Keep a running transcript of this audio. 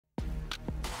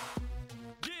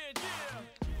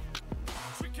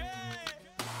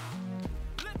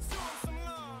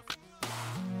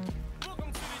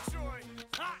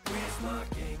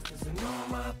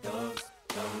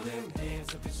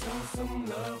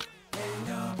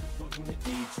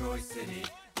Detroit City.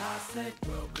 I said,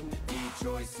 welcome to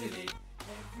Detroit City.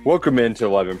 Welcome into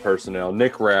 11 Personnel.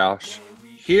 Nick Roush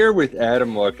here with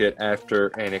Adam Luckett after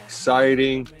an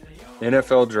exciting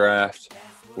NFL draft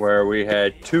where we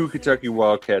had two Kentucky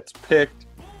Wildcats picked,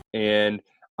 and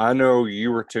I know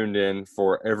you were tuned in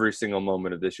for every single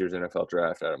moment of this year's NFL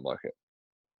draft, Adam Luckett.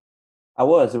 I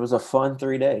was. It was a fun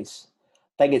 3 days.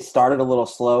 I think it started a little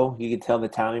slow. You could tell the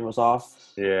timing was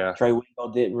off. Yeah. Trey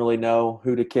Wingo didn't really know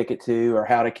who to kick it to or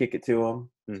how to kick it to him.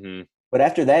 Mm-hmm. But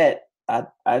after that, I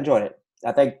enjoyed it.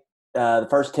 I think the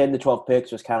first 10 to 12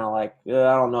 picks was kind of like, I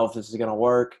don't know if this is going to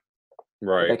work.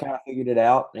 Right. But they kind of figured it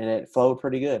out, and it flowed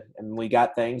pretty good. And we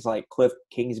got things like Cliff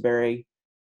Kingsbury,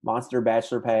 Monster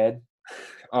Bachelor Pad,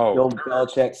 Bill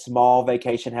Belichick's small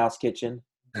vacation house kitchen.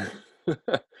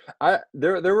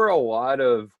 There were a lot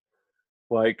of,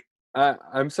 like,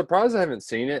 I'm surprised I haven't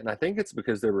seen it, and I think it's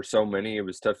because there were so many, it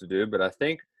was tough to do, but I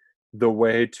think the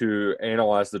way to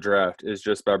analyze the draft is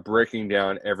just by breaking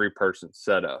down every person's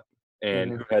setup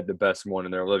and who had the best one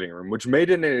in their living room, which made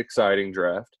it an exciting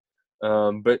draft.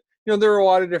 But, there are a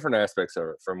lot of different aspects of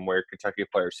it, from where Kentucky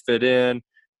players fit in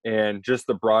and just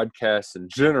the broadcasts in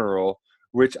general,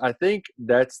 which I think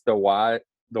that's the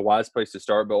wise place to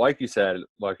start. But like you said,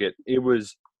 it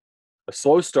was a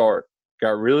slow start,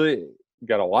 got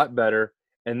a lot better,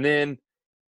 and then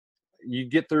you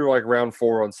get through like round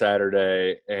 4 on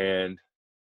Saturday, and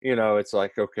it's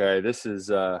like, okay, this is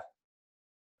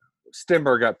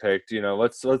Stenberg got picked.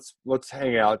 Let's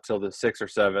hang out till the 6th or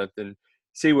 7th and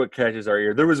see what catches our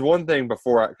ear. There was one thing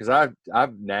before, because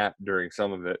I've napped during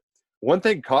some of it. One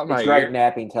thing caught my ear. It's great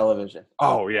napping television.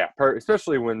 Oh yeah,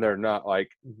 especially when they're not like,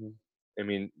 I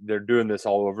mean, they're doing this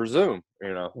all over Zoom,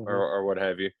 or what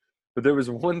have you. But there was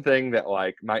one thing that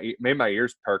made my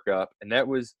ears perk up, and that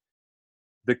was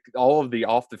all of the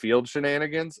off the field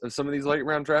shenanigans of some of these late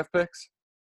round draft picks,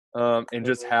 and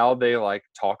just how they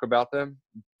talk about them.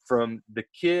 From the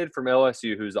kid from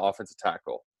LSU who's the offensive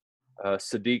tackle,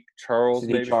 Sadiq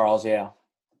Charles, yeah.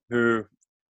 Who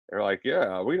they're like,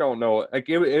 yeah, we don't know. Like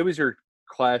it was your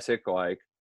classic,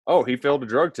 oh, he failed a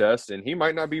drug test and he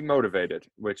might not be motivated.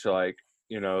 Which they're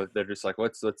just like,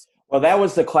 let's. Well, that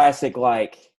was the classic.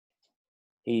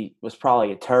 He was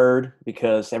probably a turd,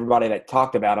 because everybody that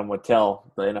talked about him would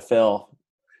tell the NFL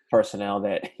personnel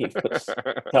that he was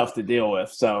tough to deal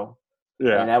with. So,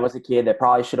 yeah, and that was a kid that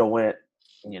probably should have went,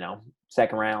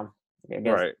 second round. I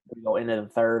guess right. Go into the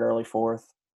third, early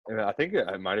fourth. And I think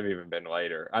it might have even been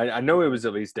later. I know it was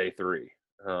at least day 3,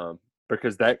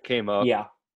 because that came up. Yeah,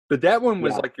 but that one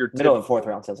was your middle of the 4th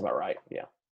round sounds about right. Yeah,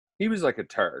 he was like a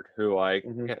turd who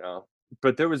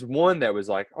But there was one that was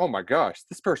like, oh my gosh,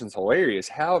 this person's hilarious.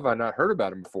 How have I not heard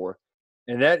about him before?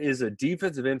 And that is a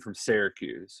defensive end from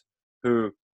Syracuse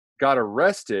who got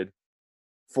arrested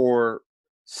for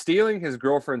stealing his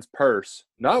girlfriend's purse,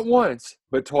 not once,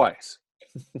 but twice.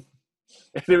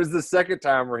 And it was the second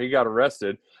time where he got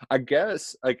arrested. I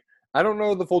guess, I don't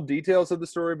know the full details of the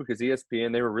story, because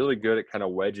ESPN, they were really good at kind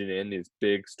of wedging in these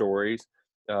big stories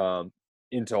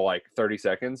into 30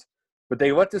 seconds. But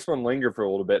they let this one linger for a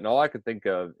little bit, and all I could think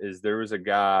of is there was a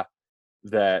guy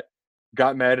that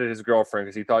got mad at his girlfriend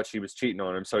because he thought she was cheating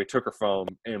on him, so he took her phone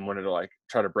and wanted to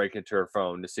try to break into her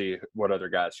phone to see what other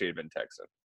guys she had been texting.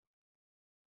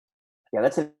 Yeah,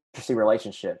 that's an interesting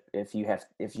relationship. If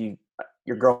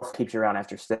your girl keeps you around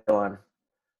after stealing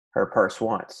her purse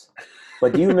once.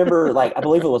 But do you remember, I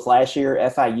believe it was last year,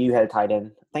 FIU had a tight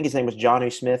end. I think his name was Johnny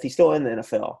Smith. He's still in the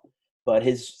NFL. But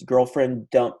his girlfriend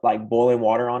dumped boiling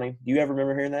water on him. Do you ever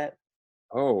remember hearing that?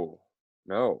 Oh,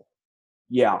 no.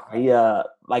 Yeah, he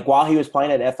while he was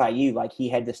playing at FIU, he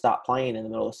had to stop playing in the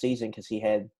middle of the season because he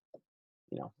had,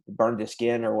 burned his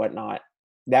skin or whatnot.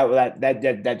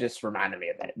 That just reminded me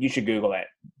of that. You should Google that.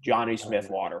 Johnny Smith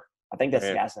water. I think that's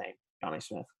the guy's name, Johnny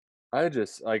Smith. I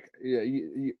just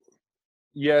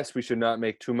yes, we should not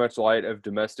make too much light of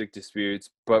domestic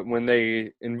disputes, but when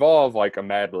they involve a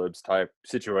Mad Libs type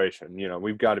situation,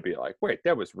 we've got to be like, wait,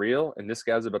 that was real, and this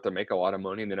guy's about to make a lot of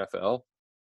money in the NFL.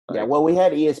 Yeah, well, we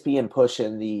had ESPN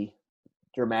pushing the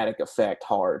dramatic effect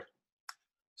hard.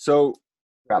 So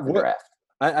throughout the draft.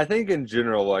 I think in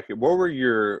general, what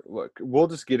were we'll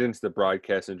just get into the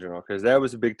broadcast in general, because that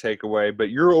was a big takeaway, but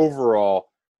your overall,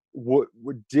 what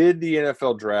did the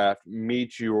NFL draft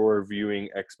meet your viewing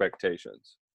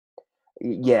expectations?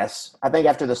 Yes. I think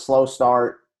after the slow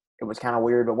start, it was kind of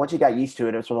weird, but once you got used to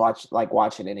it, it was like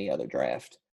watching any other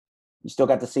draft. You still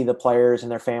got to see the players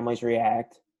and their families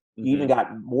react. You even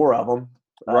got more of them.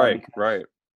 Right.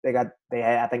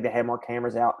 I think they had more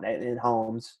cameras out in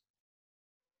homes.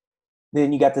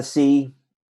 Then you got to see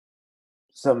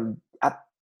some.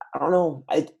 I don't know.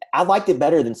 I liked it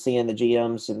better than seeing the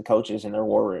GMs and coaches in their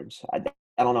war rooms. I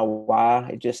don't know why.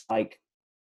 It just like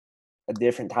a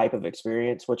different type of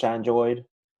experience, which I enjoyed.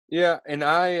 Yeah, and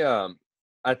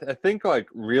I think like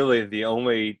really the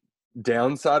only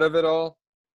downside of it all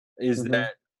is Hmm.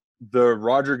 that the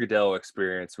Roger Goodell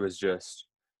experience was just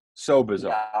so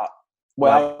bizarre. Yeah. Like,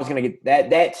 Well, I was gonna get that.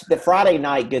 That's the Friday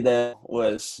night Goodell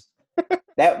was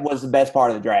that was the best part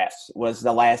of the drafts was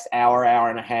the last hour, hour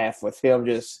and a half with him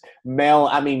just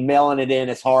mailing it in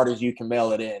as hard as you can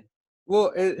mail it in,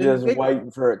 well, and the just thing, waiting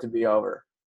for it to be over.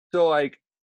 so like,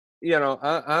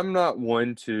 I'm not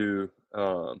one to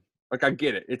like I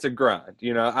get it. It's a grind.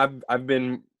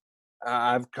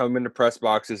 I've come into press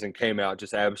boxes and came out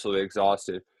just absolutely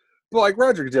exhausted. But like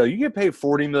Roger Goodell, you get paid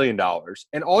 $40 million,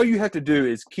 and all you have to do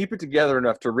is keep it together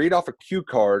enough to read off a cue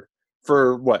card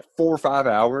for what 4 or 5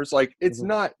 hours. Like it's Mhm.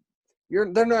 not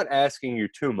they're not asking you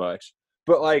too much,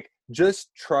 but like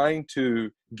just trying to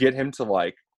get him to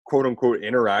like quote unquote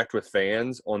interact with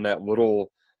fans on that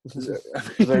little. I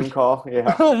mean, Zoom call,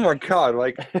 yeah. oh my god!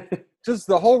 Like just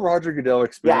the whole Roger Goodell Yeah, I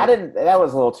experience. didn't. That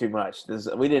was a little too much.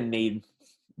 We didn't need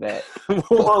that. Come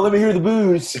on, let me hear the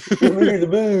booze. Let me hear the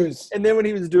booze. And then when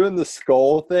he was doing the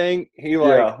skull thing,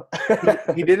 Yeah.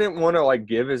 he didn't want to like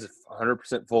give his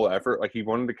 100% full effort. Like he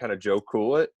wanted to kind of Joe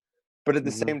Cool it, but at the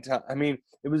Mhm. same time, I mean,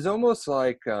 it was almost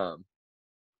like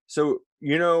so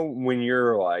when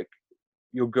you're like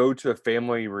you'll go to a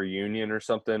family reunion or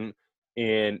something,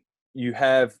 and you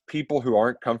have people who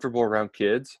aren't comfortable around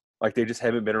kids, like they just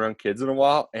haven't been around kids in a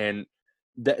while, and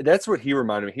that's what he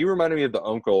reminded me. He reminded me of the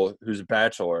uncle who's a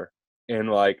bachelor and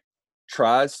like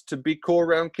tries to be cool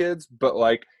around kids, but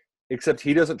like except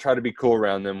he doesn't try to be cool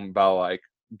around them by like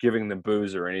giving them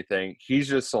booze or anything. He's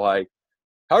just like,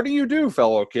 "How do you do,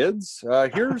 fellow kids?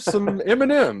 Here's some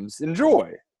M&Ms.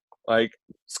 Enjoy." Like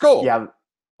skull. Yeah,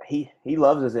 he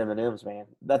loves his M&Ms, man.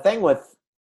 The thing with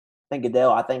I think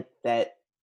Goodell, I think that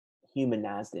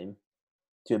humanized him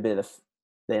to a bit of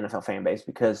the NFL fan base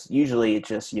because usually it's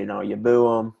just you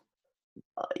boo him,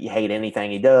 you hate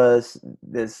anything he does.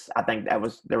 This I think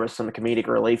there was some comedic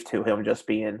relief to him just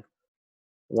being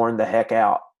worn the heck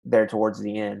out there towards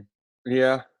the end.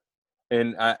 Yeah.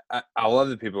 And I love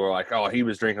that people are like, "Oh, he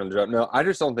was drinking on the job." No, I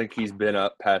just don't think he's been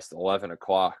up past 11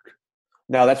 o'clock.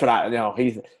 No, that's what I know.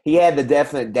 He had the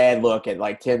definite dad look at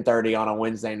like 10:30 on a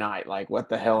Wednesday night. Like, what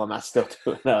the hell am I still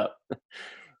doing up?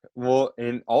 Well,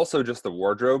 and also just the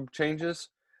wardrobe changes.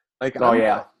 Like Oh I'm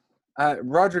yeah. not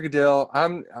Roger Goodell.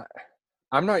 I'm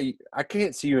not. I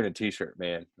can't see you in a t-shirt,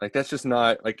 man. Like that's just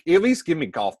not like. At least give me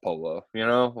golf polo.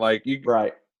 Like you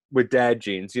Right. with dad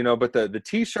jeans. But the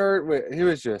t-shirt,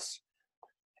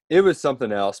 it was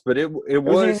something else. But it It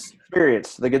was a unique was.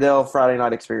 experience, the Goodell Friday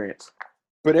night experience.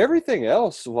 But everything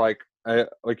else, like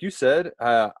you said,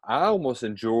 I almost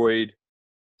enjoyed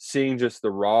seeing just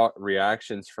the raw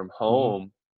reactions from Hmm.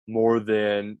 home more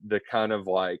than the kind of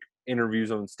like interviews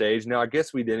on stage. Now, I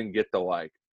guess we didn't get the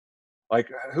like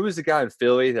who was the guy in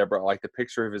Philly that brought like the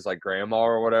picture of his like grandma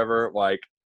or whatever, like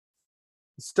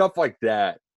stuff like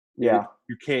that. Yeah.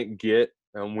 You can't get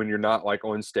when you're not like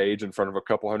on stage in front of a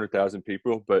couple 100,000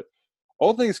 people. But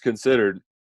all things considered,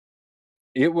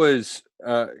 it was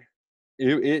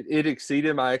it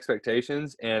exceeded my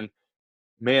expectations. And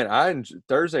man,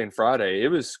 Thursday and Friday, it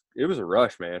was a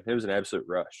rush, man. It was an absolute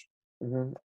rush.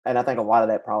 Hmm. And I think a lot of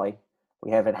that probably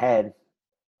we haven't had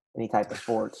any type of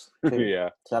sports too. Yeah.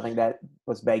 So I think that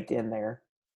was baked in there.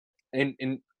 And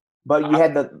But you I,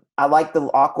 had I like the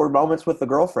awkward moments with the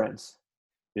girlfriends.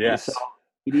 You saw yes.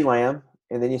 CeeDee Lamb,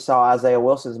 and then you saw Isaiah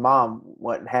Wilson's mom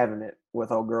wasn't having it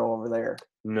with old girl over there.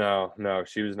 No, no,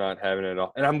 she was not having it at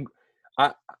all. And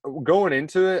I going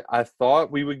into it, I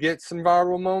thought we would get some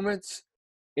viral moments.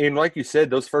 And like you said,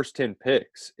 those first 10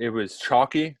 picks, it was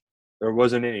chalky. There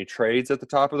wasn't any trades at the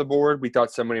top of the board. We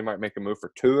thought somebody might make a move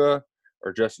for Tua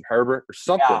or Justin Herbert or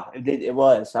something. Yeah, it did. It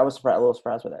was. I was surprised, a little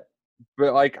surprised with that.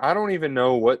 But like I don't even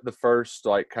know what the first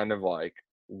like kind of like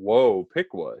whoa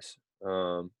pick was.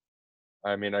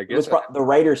 I mean, I It was guess the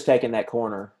Raiders taking that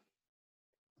corner.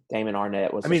 Damon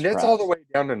Arnett was I a mean, that's all the surprise.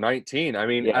 way down to 19. I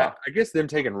mean, I, Yeah, I guess them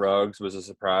taking Ruggs was a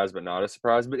surprise, but not a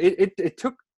surprise. But it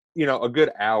took, a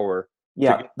good hour to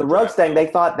yeah. get The the Ruggs draft thing, done.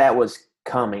 they thought that was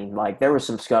coming. Like there was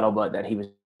some scuttlebutt that he was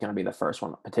going to be the first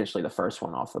one, potentially the first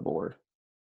one off the board.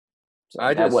 So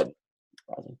I that just, wasn't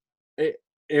surprising. it,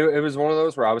 it was one of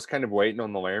those where I was kind of waiting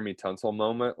on the Laramie Tunsil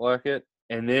moment, like it.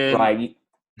 And then, Right.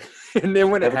 and then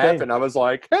when it Never came. happened, I was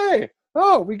like, hey,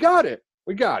 oh, we got it.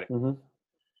 We got it. Hmm.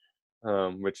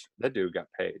 Which that dude got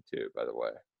paid too, by the way.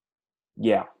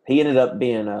 Yeah, he ended up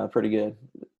being pretty good.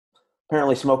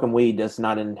 Apparently, smoking weed does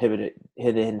not inhibit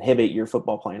your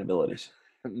football playing abilities.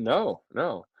 No,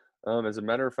 no. As a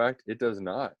matter of fact, it does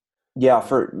not. Yeah,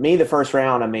 for me, the first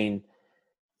round, I mean,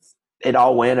 it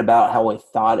all went about how we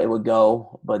thought it would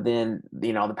go, but then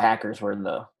the Packers were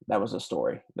that was the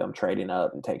story. Them trading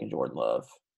up and taking Jordan Love,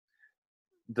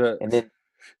 The and then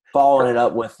following it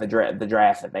up with the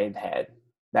draft that they've had.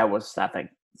 That was, I think,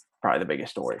 probably the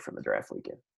biggest story from the draft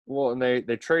weekend. Well, and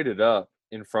they traded up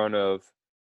in front of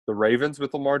the Ravens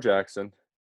with Lamar Jackson,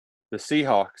 the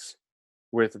Seahawks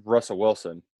with Russell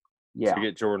Wilson Yeah, to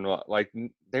get Jordan Love. Like,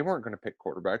 they weren't going to pick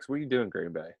quarterbacks. What are you doing,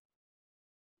 Green Bay?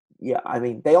 yeah. I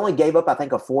mean, they only gave up, I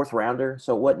think, a fourth rounder,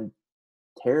 so it wasn't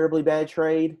terribly bad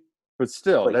trade. But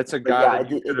still, But, that's a but guy yeah,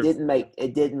 that you could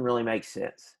it didn't really make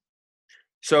sense.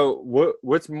 So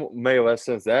what's made less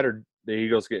sense, that or the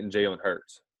Eagles getting Jalen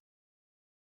Hurts?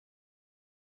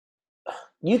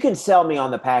 You can sell me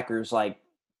on the Packers, like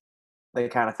the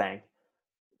kind of thing.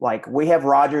 Like, we have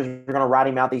Rodgers, we're going to ride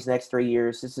him out these next 3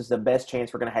 years. This is the best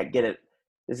chance we're going to get it.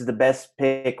 This is the best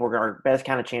pick. Our best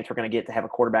kind of chance we're going to get to have a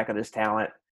quarterback of this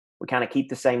talent. We kind of keep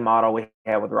the same model we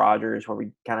had with Rodgers, where we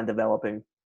kind of develop in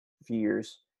a few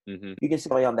years. Mm-hmm. You can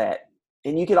sell me on that.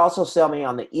 And you could also sell me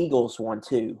on the Eagles one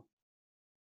too.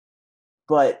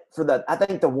 But I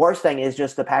think the worst thing is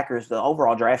just the Packers, the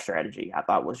overall draft strategy, I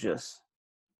thought was just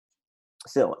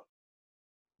silly.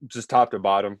 Just top to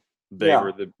bottom, they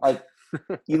were the like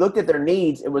you looked at their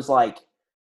needs, it was like,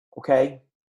 okay,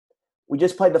 we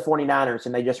just played the 49ers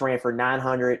and they just ran for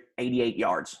 988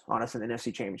 yards on us in the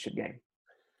NFC Championship game.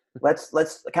 Let's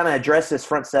kind of address this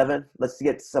front seven. Let's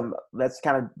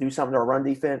kind of do something to our run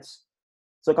defense.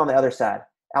 Let's look on the other side.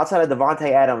 Outside of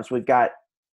Devontae Adams, we've got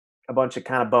a bunch of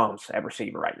kind of bums at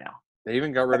receiver right now. They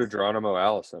even got rid of Geronimo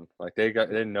Allison. Like, they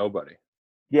nobody.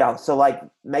 Yeah, so like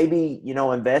maybe,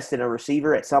 invest in a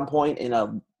receiver at some point in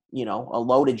a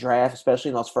loaded draft, especially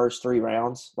in those first 3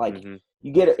 rounds. Like,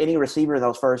 you get any receiver in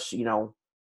those first, 100,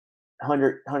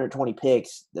 120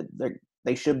 picks,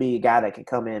 they should be a guy that can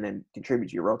come in and contribute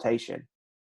to your rotation.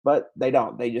 But they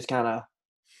don't. They just kind of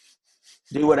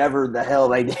do whatever the hell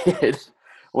they did,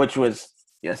 which was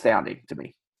astounding to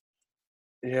me.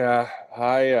 Yeah,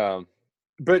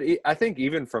 but I think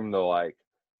even from the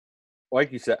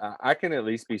like you said, I can at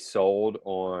least be sold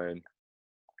on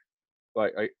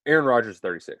like Aaron Rodgers,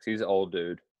 36. He's an old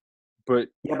dude, but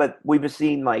yeah, but we've been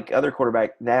seeing like other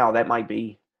quarterback now that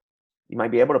you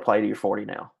might be able to play to your 40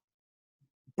 now.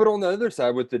 But on the other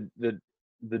side, with the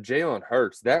Jalen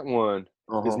Hurts, that one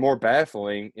is more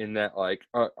baffling in that, like,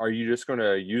 are you just going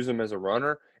to use him as a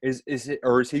runner? Is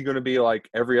he going to be like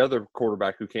every other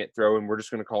quarterback who can't throw, and we're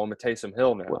just going to call him a Taysom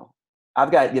Hill now? Well, I've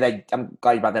got I'm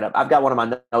glad you brought that up. I've got one of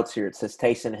my notes here. It says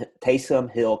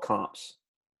Taysom Hill comps.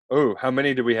 Oh, how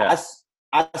many do we have?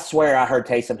 I swear I heard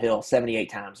Taysom Hill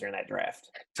 78 times during that draft.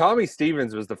 Tommy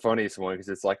Stevens was the funniest one because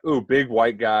it's like, ooh, big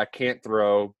white guy, can't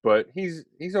throw, but he's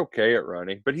okay at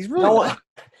running. But he's really not.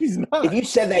 He's not. If you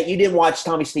said that, you didn't watch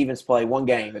Tommy Stevens play one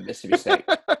game at Mississippi State.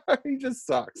 He just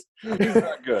sucks. He's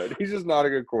not good. He's just not a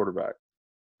good quarterback.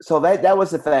 So that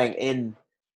was the thing. And,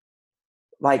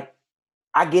 like,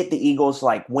 I get the Eagles,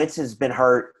 like, Wentz has been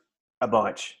hurt a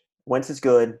bunch. Wentz is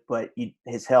good, but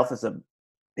his health is a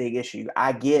big issue.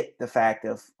 I get the fact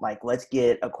of, like, let's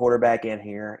get a quarterback in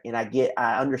here. And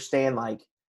I understand, like,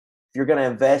 if you're going to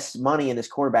invest money in this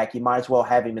quarterback, you might as well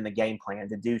have him in the game plan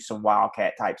to do some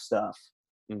Wildcat type stuff.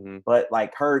 Mm-hmm. But,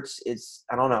 like, Hurts,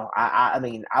 I don't know. I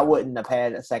mean, I wouldn't have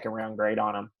had a second round grade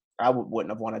on him. I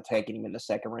wouldn't have wanted to take him in the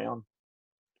second round.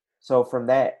 So from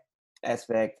that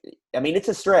aspect, I mean, it's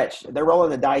a stretch. They're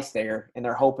rolling the dice there, and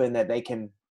they're hoping that they can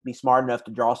be smart enough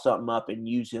to draw something up and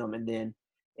use him, and then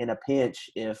in a pinch,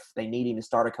 if they need him to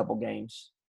start a couple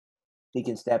games, he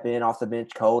can step in off the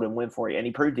bench cold and win for you. And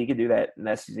he proved he could do that in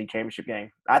the SEC championship game.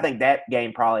 I think that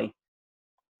game probably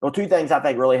 – well, 2 things I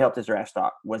think really helped his draft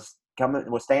stock was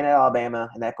staying at Alabama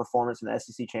and that performance in the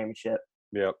SEC championship.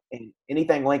 Yep. And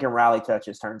anything Lincoln Riley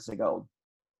touches turns to gold.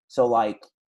 So, like,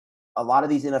 a lot of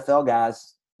these NFL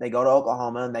guys, they go to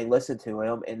Oklahoma and they listen to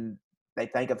him and they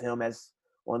think of him as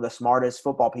one of the smartest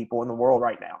football people in the world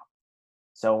right now.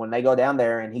 So when they go down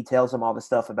there and he tells them all the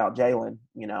stuff about Jalen,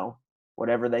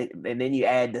 whatever and then you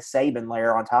add the Saban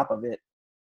layer on top of it.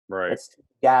 Right. It's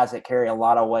guys that carry a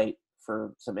lot of weight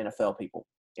for some NFL people.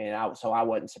 And I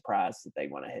wasn't surprised that they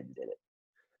went ahead and did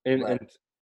it.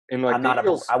 And like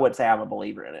I wouldn't say I'm a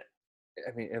believer in it.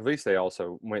 I mean, at least they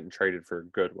also went and traded for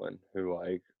Goodwin, who,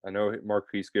 like, I know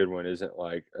Marquise Goodwin isn't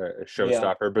like a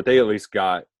showstopper, but they at least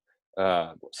got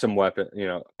some weapon,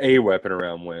 a weapon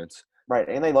around Wentz. Right,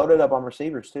 and they loaded up on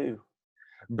receivers too.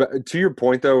 But to your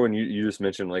point, though, when you just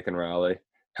mentioned Lincoln Riley,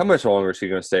 how much longer is he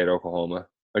going to stay at Oklahoma?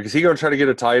 Like, is he going to try to get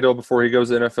a title before he goes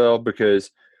to the NFL?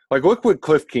 Because Like, look what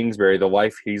Cliff Kingsbury, the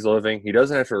life he's living. He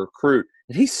doesn't have to recruit,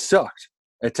 and he sucked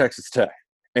at Texas Tech.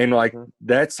 And like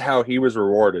that's how he was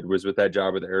rewarded, was with that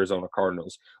job with the Arizona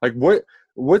Cardinals. Like,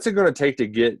 what's it going to take to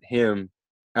get him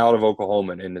out of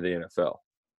Oklahoma and into the NFL?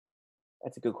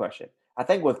 That's a good question. I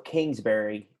think with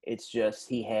Kingsbury, it's just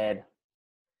he had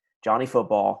Johnny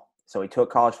Football, so he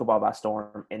took college football by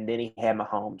storm, and then he had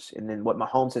Mahomes. And then what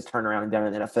Mahomes has turned around and done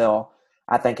in the NFL,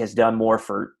 I think has done more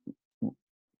for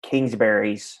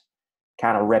Kingsbury's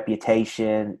kind of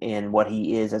reputation and what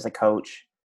he is as a coach.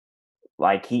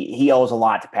 Like, he owes a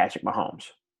lot to Patrick Mahomes.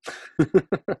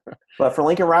 But for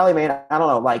Lincoln Riley, man, I don't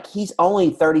know. Like, he's only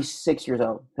 36 years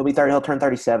old. He'll turn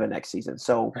 37 next season.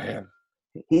 So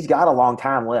he's got a long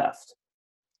time left.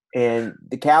 And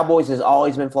the Cowboys has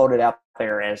always been floated out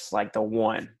there as like the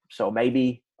one. So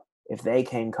maybe if they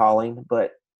came calling,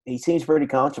 but he seems pretty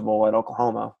comfortable at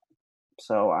Oklahoma.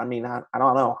 So, I mean, I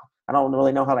don't know. I don't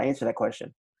really know how to answer that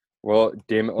question. Well,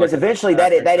 damn it. Because eventually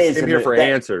that is I came here for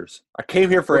answers. I came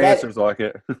here for answers like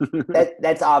it.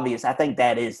 That's obvious. I think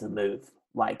that is the move.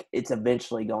 Like, it's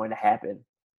eventually going to happen.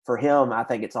 For him, I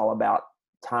think it's all about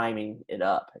timing it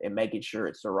up and making sure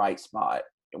it's the right spot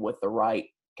with the right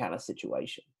kind of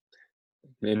situation.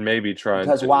 And maybe trying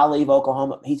because why leave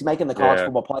Oklahoma? He's making the college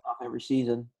football playoff every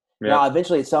season. Yeah. Now,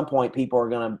 eventually, at some point, people are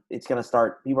gonna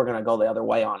go the other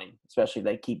way on him, especially if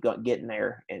they keep getting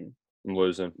there and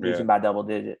losing by double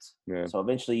digits. Yeah. So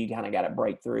eventually, you kind of got to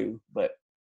break through. But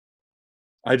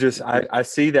I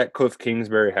see that Cliff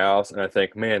Kingsbury house, and I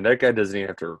think, man, that guy doesn't even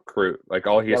have to recruit. Like,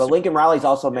 all he has. But Lincoln Riley's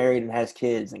also married and has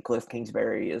kids, and Cliff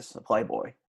Kingsbury is a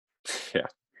playboy. Yeah.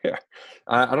 Yeah.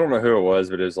 I don't know who it was,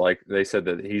 but it was like they said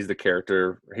that he's the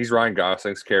character. He's Ryan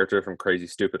Gosling's character from Crazy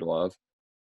Stupid Love.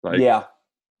 Like, yeah.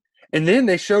 And then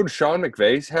they showed Sean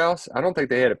McVay's house. I don't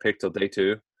think they had a pick till day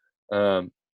 2.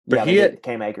 But he had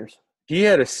Cam Akers. He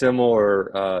had a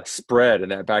similar spread in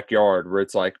that backyard where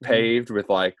it's like paved with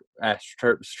like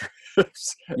astroturf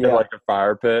strips and like a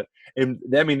fire pit. And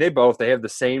I mean, they have the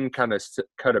same kind of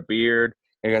cut of beard.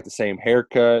 They got the same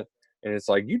haircut. And it's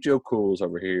like, you Joe Cool's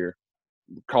over here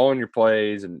calling your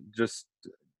plays and just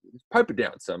pipe it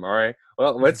down some, all right?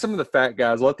 Well, let some of the fat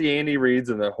guys, let the Andy Reeds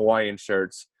and the Hawaiian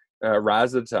shirts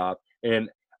rise to the top. And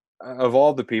of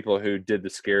all the people who did the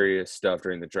scariest stuff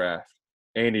during the draft,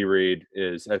 Andy Reid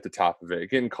is at the top of it.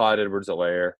 Getting Clyde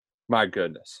Edwards-Helaire, my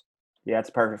goodness. Yeah, it's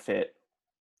a perfect fit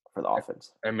for the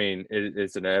offense. I mean,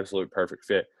 it's an absolute perfect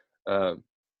fit.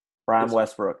 Brian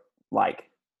Westbrook, like.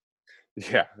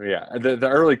 Yeah. The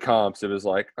early comps, it was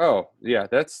like, oh, yeah,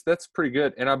 that's pretty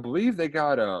good. And I believe they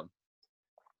got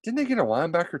didn't they get a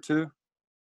linebacker too?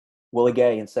 Willie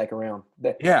Gay in second round.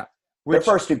 Yeah. Their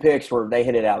first 2 picks they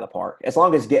hit it out of the park. As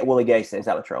long as Willie Gay stays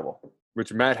out of trouble.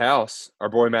 Which Matt House, our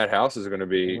boy Matt House, is going to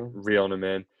be reeling him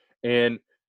in. And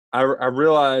I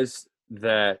realized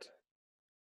that,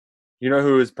 you know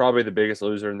who is probably the biggest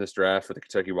loser in this draft for the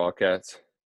Kentucky Wildcats?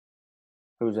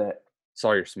 Who's that?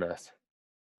 Sawyer Smith.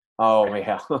 Oh,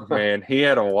 yeah. Man, he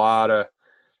had a lot of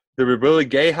 – there were Willie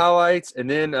Gay highlights, and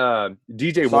then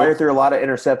DJ Sawyer threw a lot of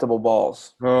interceptable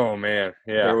balls. Oh, man,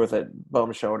 yeah. There with a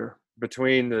bum shoulder.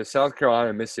 Between the South Carolina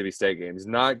and Mississippi State games,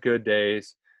 not good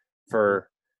days for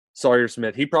Sawyer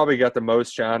Smith. He probably got the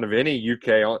most shine of any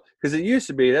UK on – because it used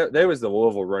to be that was the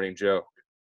Louisville running joke.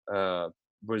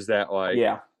 Was that like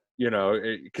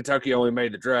 – Kentucky only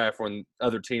made the draft when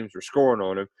other teams were scoring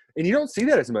on him. And you don't see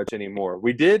that as much anymore.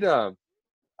 We did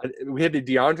we had the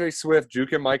DeAndre Swift,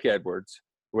 Juke, and Mike Edwards,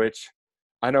 which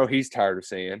I know he's tired of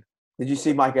seeing. Did you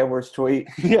see Mike Edwards' tweet?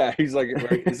 Yeah, he's like,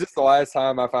 is this the last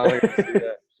time I finally get to see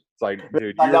that? It's like,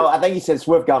 dude. I think he said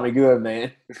Swift got me good,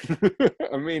 man.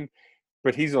 I mean,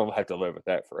 but he's going to have to live with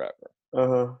that forever.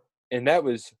 Uh-huh. And that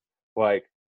was like,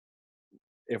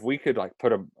 if we could like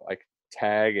put a like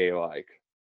tag a like,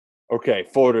 okay,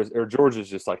 Florida or Georgia's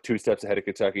just like 2 steps ahead of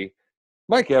Kentucky.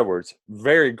 Mike Edwards,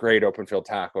 very great open field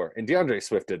tackler, and DeAndre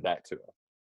Swift did that to him.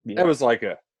 Yeah. That was like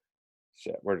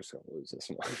shit. We're just going to lose this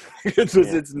one.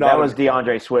 It's not. That was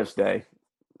DeAndre Swift's day.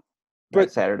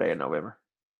 But Saturday in November.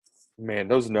 Man,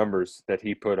 those numbers that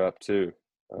he put up too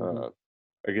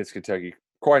against Kentucky,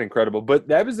 quite incredible. But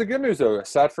that was the good news, though.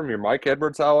 Aside from your Mike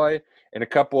Edwards highlight and a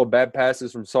couple of bad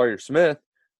passes from Sawyer Smith,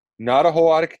 not a whole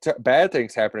lot of bad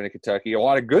things happening in Kentucky. A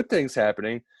lot of good things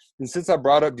happening. And since I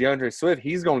brought up DeAndre Swift,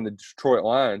 he's going to the Detroit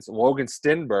Lions. Logan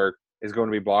Stenberg is going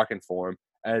to be blocking for him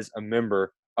as a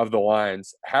member of the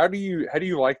Lions. How do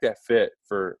you like that fit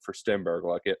for Stenberg?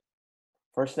 Like it?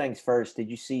 First things first, did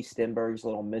you see Stenberg's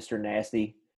little Mr.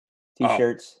 Nasty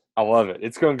T-shirts? I love it.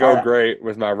 It's going to go great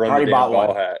with my Run the Damn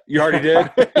Ball hat. You already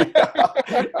did?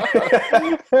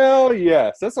 Hell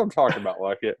yes. That's what I'm talking about,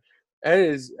 like it. That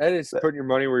is putting your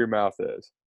money where your mouth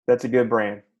is. That's a good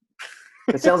brand.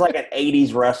 It sounds like an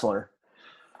 80s wrestler,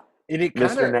 And it Mr.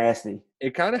 kind of Nasty.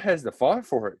 has the font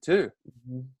for it too.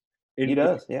 He And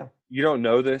does, yeah. you don't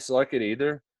know this like it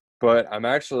either, but I'm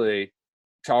actually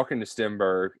talking to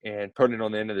Stenberg and putting it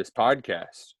on the end of this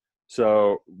podcast.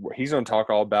 So he's going to talk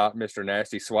all about Mr.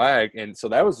 Nasty swag. And so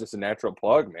that was just a natural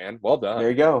plug, man. Well done. There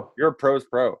you go. You're a pro's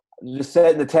pro. Just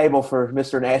setting the table for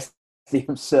Mr. Nasty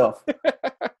himself.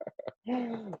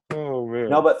 Oh, man.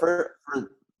 No, but for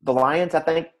the Lions, I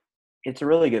think it's a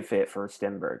really good fit for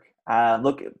Stenberg.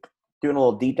 Doing a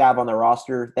little deep dive on their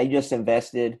roster. They just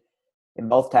invested in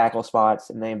both tackle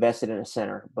spots, and they invested in a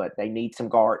center, but they need some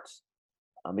guards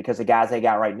because the guys they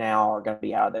got right now are going to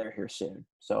be out of there here soon.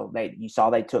 So you saw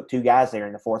they took 2 guys there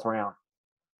in the 4th round.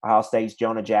 Ohio State's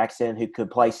Jonah Jackson, who could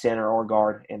play center or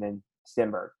guard, and then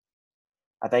Stenberg.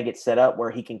 I think it's set up where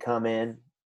he can come in,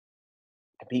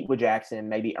 compete with Jackson,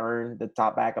 maybe earn the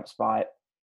top backup spot,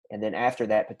 and then after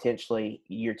that, potentially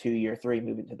year 2, year 3,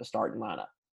 move into the starting lineup.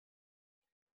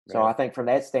 So I think from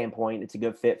that standpoint, it's a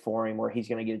good fit for him where he's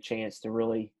going to get a chance to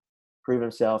really prove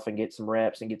himself and get some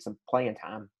reps and get some playing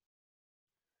time.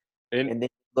 And then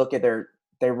look at they're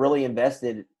really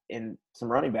invested in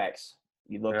some running backs.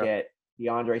 You look at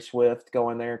DeAndre Swift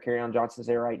going there, Kerryon Johnson's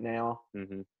there right now.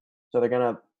 Mm-hmm. So they're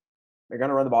gonna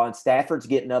run the ball, and Stafford's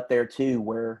getting up there too,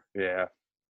 where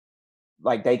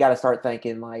like they got to start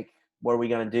thinking like, what are we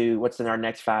going to do? What's in our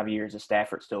next 5 years? Is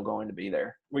Stafford still going to be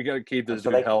there? We got to keep this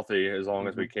dude healthy as long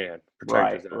as we can.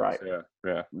 Protect his eyes.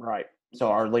 Yeah. Right. So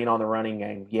our lean on the running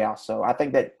game. Yeah. So I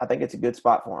think it's a good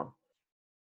spot for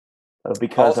him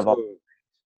because also, of all.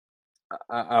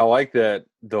 I like that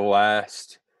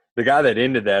the guy that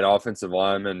ended that offensive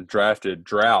lineman drafted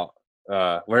drought.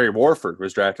 Larry Warford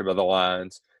was drafted by the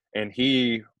Lions, and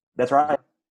That's right.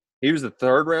 He was the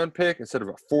 3rd round pick instead of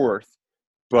a 4th.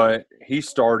 But he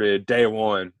started day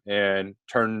 1 and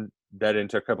turned that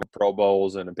into a couple of Pro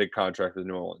Bowls and a big contract with the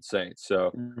New Orleans Saints.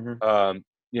 So,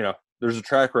 there's a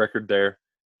track record there.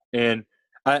 And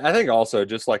I think also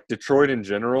just like Detroit in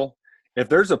general, if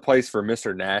there's a place for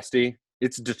Mr. Nasty,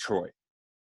 it's Detroit.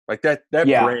 Like that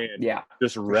brand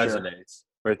just resonates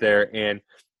right there. And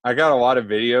I got a lot of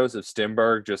videos of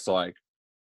Stenberg just like,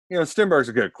 Stenberg's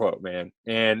a good quote, man.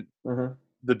 And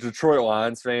the Detroit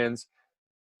Lions fans –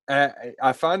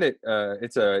 I find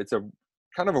it's a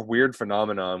kind of a weird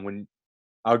phenomenon when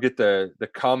I'll get the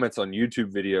comments on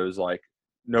YouTube videos like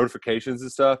notifications and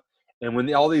stuff, and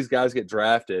when all these guys get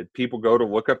drafted, people go to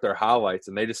look up their highlights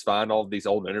and they just find all of these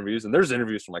old interviews, and there's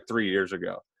interviews from like 3 years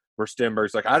ago where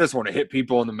Stenberg's like, I just want to hit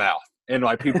people in the mouth, and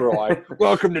like people are like,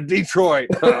 welcome to Detroit.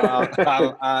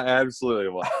 I absolutely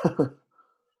love it.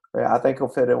 Yeah, I think he'll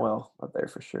fit in well up there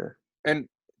for sure. And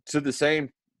to the same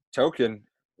token,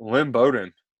 Lynn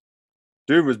Bowden.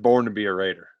 Dude was born to be a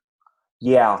Raider.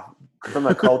 Yeah, from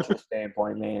a culture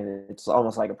standpoint, man, it's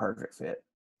almost like a perfect fit.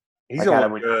 He's gonna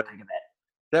look good.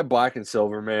 That black and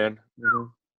silver, man.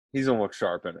 He's gonna look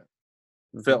sharp in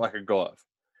it. Fit like a glove.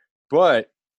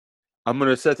 But I'm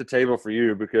gonna set the table for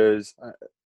you because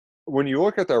when you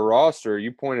look at their roster,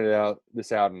 you pointed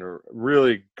this out in a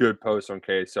really good post on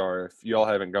KSR. If y'all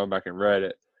haven't gone back and read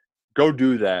it, go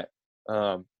do that.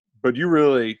 But you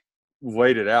really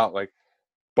laid it out like.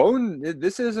 Bowden,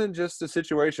 this isn't just a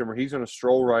situation where he's going to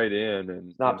stroll right in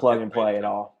and not plug and play at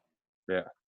all. Yeah,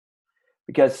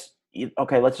 because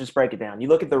let's just break it down. You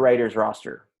look at the Raiders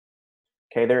roster.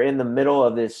 Okay, they're in the middle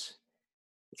of this.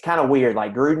 It's kind of weird.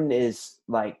 Like Gruden is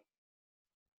like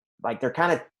they're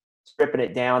kind of stripping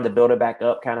it down to build it back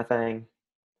up, kind of thing.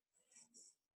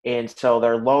 And so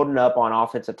they're loading up on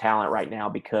offensive talent right now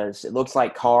because it looks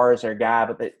like Carr is their guy,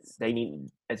 but they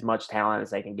need as much talent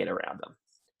as they can get around them.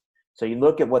 So you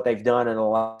look at what they've done in the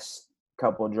last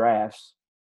couple of drafts.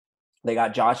 They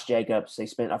got Josh Jacobs. They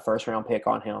spent a 1st-round pick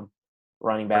on him,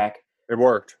 running back. It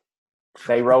worked.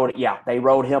 They rode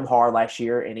him hard last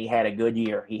year, and he had a good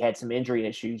year. He had some injury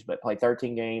issues, but played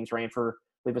 13 games, ran for,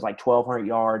 I believe it was like 1,200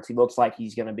 yards. He looks like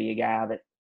he's going to be a guy that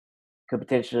could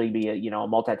potentially be a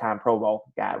multi-time Pro Bowl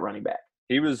guy at running back.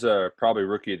 He was probably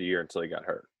Rookie of the Year until he got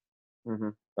hurt. I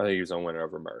think he was going to win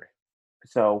over Murray.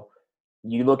 So –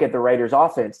 you look at the Raiders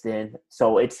offense then,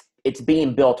 so it's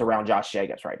being built around Josh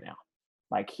Jacobs right now.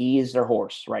 Like he is their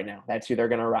horse right now. That's who they're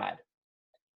going to ride.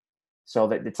 So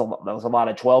there's a lot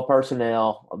of 12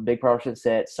 personnel, a big person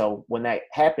set. So when that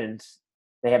happens,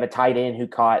 they have a tight end who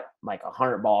caught like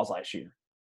 100 balls last year.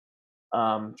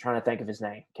 Trying to think of his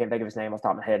name. Can't think of his name off the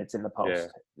top of my head. It's in the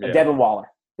post. Yeah. Devin Waller.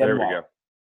 There we go.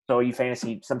 So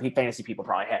some fantasy people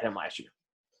probably had him last year.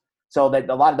 So that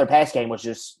a lot of their pass game was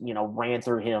just, ran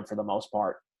through him for the most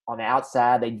part. On the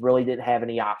outside, they really didn't have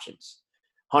any options.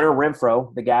 Hunter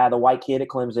Renfrow, the white kid at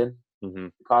Clemson,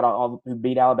 Mm-hmm. who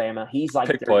beat Alabama. He's like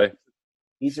Pick play.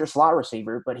 He's their slot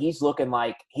receiver, but he's looking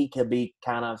like he could be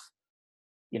kind of,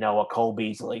 a Cole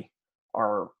Beasley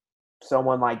or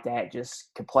someone like that.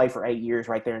 Just could play for 8 years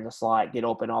right there in the slot, get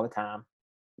open all the time.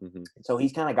 Mm-hmm. So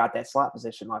he's kind of got that slot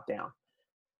position locked down.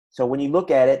 So when you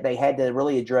look at it, they had to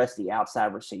really address the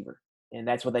outside receiver, and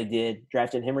that's what they did.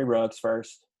 Drafted Henry Ruggs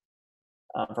first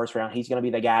round. He's going to be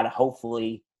the guy to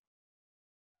hopefully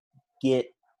get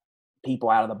people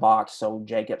out of the box so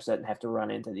Jacobs doesn't have to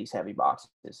run into these heavy boxes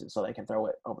and so they can throw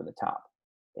it over the top.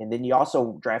 And then you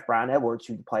also draft Brian Edwards,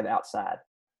 who can play the outside.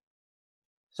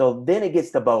 So then it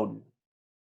gets to Bowden.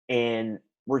 And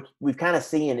we've kind of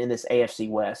seen in this AFC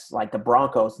West, like the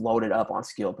Broncos loaded up on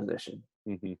skill position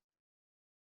Mm-hmm.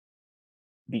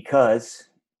 because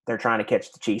they're trying to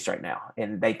catch the Chiefs right now.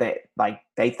 And they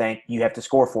think you have to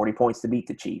score 40 points to beat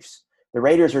the Chiefs. The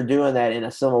Raiders are doing that in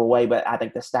a similar way, but I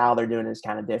think the style they're doing is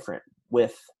kind of different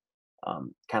with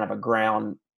kind of a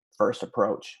ground first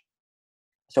approach.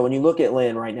 So when you look at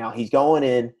Lynn right now, he's going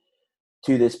in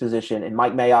to this position, and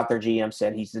Mike Mayock, their GM,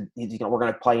 said we're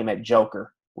going to play him at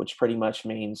Joker, which pretty much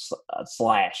means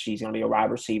slash. He's going to be a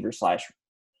wide receiver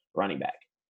 / running back.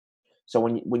 So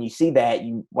when you see that,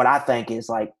 what I think is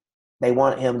like they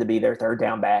want him to be their third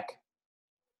down back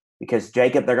because they're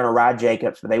going to ride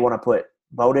Jacobs, but they want to put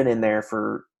Bowden in there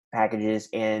for packages.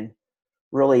 And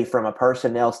really from a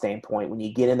personnel standpoint, when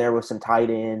you get in there with some tight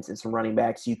ends and some running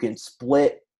backs, you can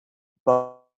split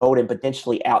Bowden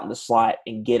potentially out in the slot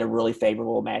and get a really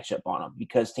favorable matchup on them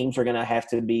because teams are going to have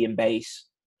to be in base,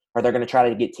 or they're going to try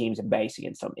to get teams in base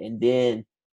against them. And then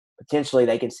potentially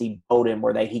they can see Bowden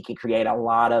where he can create a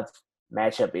lot of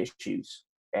matchup issues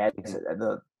as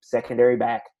the secondary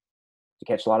back to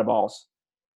catch a lot of balls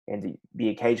and to be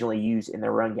occasionally used in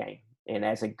their run game and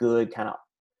as a good kind of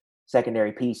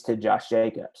secondary piece to Josh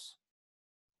Jacobs.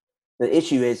 The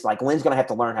issue is like Lynn's going to have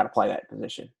to learn how to play that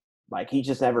position. Like he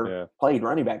just never played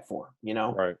running back before,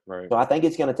 Right. So I think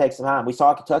it's going to take some time. We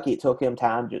saw at Kentucky, it took him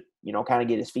time to, kind of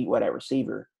get his feet wet at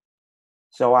receiver.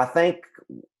 So I think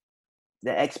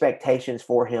the expectations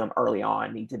for him early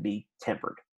on need to be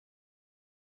tempered.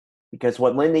 Because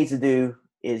what Lynn needs to do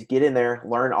is get in there,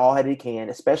 learn all that he can,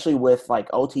 especially with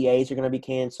like OTAs are going to be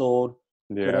canceled.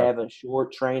 Could have a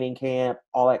short training camp,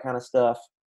 all that kind of stuff.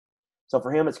 So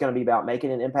for him, it's going to be about making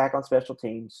an impact on special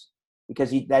teams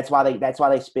because that's why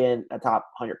they spend a top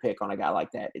 100 pick on a guy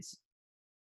like that. It's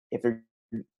if they're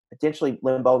potentially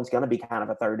Lynn Bowden's going to be kind of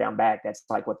a third down back. That's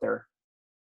like what they're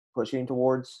pushing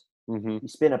towards. Mm-hmm. You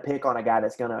spend a pick on a guy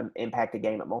that's going to impact the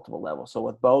game at multiple levels. So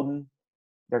with Bowden,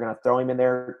 they're going to throw him in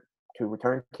there to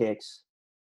return kicks,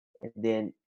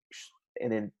 and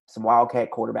then some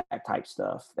wildcat quarterback type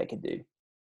stuff they could do.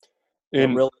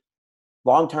 And really,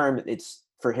 long term, it's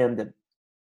for him to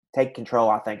take control,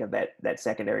 I think, of that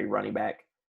secondary running back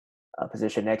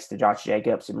position next to Josh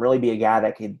Jacobs and really be a guy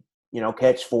that could,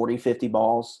 catch 40, 50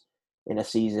 balls in a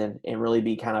season and really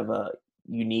be kind of a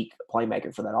unique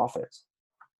playmaker for that offense.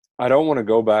 I don't want to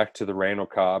go back to the Randall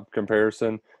Cobb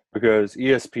comparison because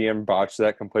ESPN botched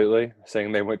that completely,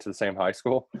 saying they went to the same high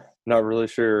school. Not really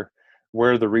sure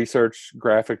where the research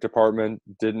graphic department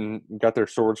got their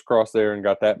swords crossed there and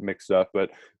got that mixed up. But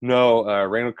no,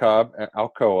 Randall Cobb,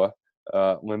 Alcoa,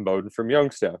 Lynn Bowden from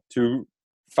Youngstown.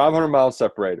 500 miles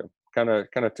separate them. Kind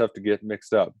of tough to get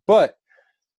mixed up. But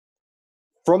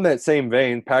from that same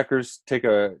vein, Packers take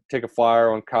a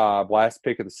flyer on Cobb, last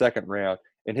pick of the second round.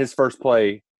 In his first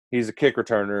play, he's a kick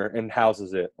returner and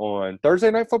houses it on Thursday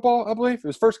Night Football, I believe. It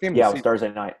was first game of the season. Yeah, it was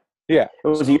Thursday night. Yeah. It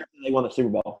was the year they won the Super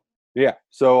Bowl. Yeah.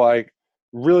 So,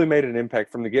 really made an impact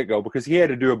from the get-go because he had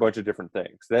to do a bunch of different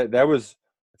things. That was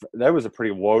a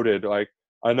pretty loaded,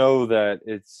 I know that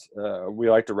it's we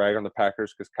like to rag on the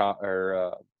Packers because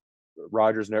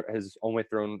Rodgers has only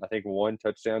thrown, I think, one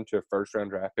touchdown to a first-round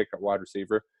draft pick at wide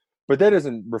receiver. But that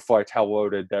doesn't reflect how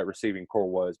loaded that receiving core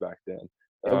was back then.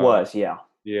 It was, yeah.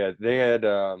 Yeah, they had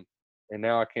and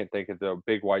now I can't think of the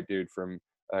big white dude from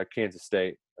Kansas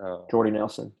State. Jordy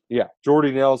Nelson. Yeah,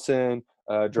 Jordy Nelson,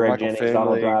 Greg Jennings,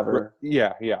 Donald Driver.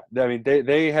 Yeah. I mean,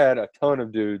 they had a ton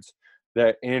of dudes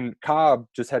and Cobb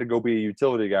just had to go be a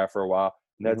utility guy for a while,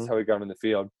 and that's how he got in the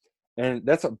field. And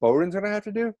that's what Bowden's going to have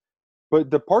to do. But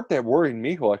the part that worried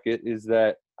me, Luckett, is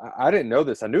that I didn't know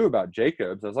this. I knew about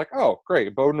Jacobs. I was like, oh,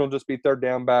 great. Bowden will just be third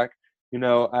down back.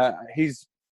 He's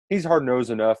hard-nosed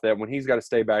enough that when he's got to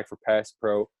stay back for pass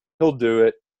pro, he'll do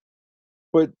it.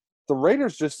 But the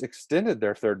Raiders just extended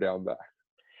their third down back.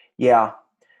 Yeah.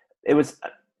 It's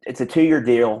a 2-year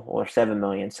deal or $7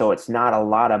 million, so it's not a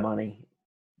lot of money.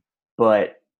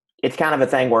 But it's kind of a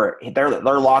thing where they're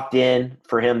locked in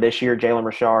for him this year. Jalen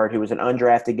Richard, who was an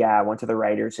undrafted guy, went to the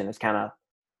Raiders and is kind of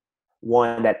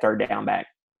won that third down back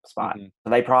spot. Mm-hmm. So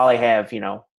they probably have,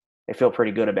 they feel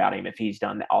pretty good about him if he's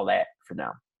done all that for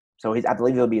them. So I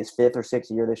believe it'll be his 5th or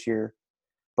 6th year this year.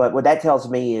 But what that tells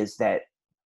me is that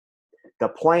the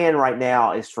plan right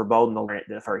now is for Bolden to learn it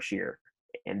the first year.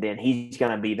 And then he's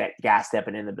going to be that guy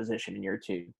stepping in the position in year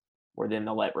 2, where then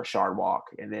they'll let Rashard walk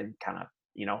and then kind of,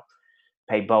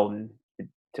 pay Bolden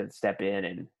to step in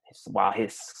and while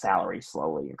his salary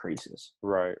slowly increases.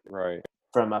 Right.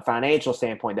 From a financial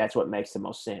standpoint, that's what makes the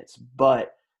most sense.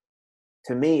 But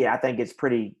to me, I think it's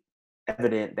pretty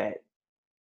evident that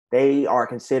they are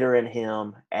considering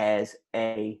him as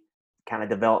a kind of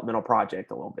developmental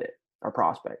project a little bit, or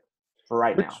prospect for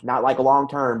right now. Not like a long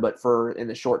term, but for in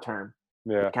the short term.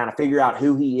 Yeah. To kind of figure out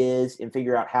who he is and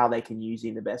figure out how they can use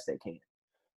him the best they can.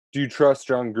 Do you trust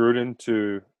John Gruden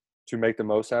to make the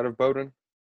most out of Bowden?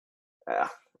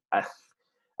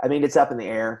 I mean, it's up in the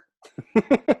air.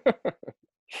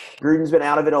 Gruden's been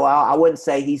out of it a while. I wouldn't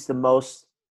say he's the most,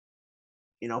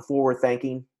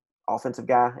 forward-thinking offensive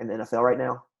guy in the NFL right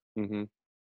now. Mm-hmm.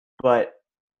 But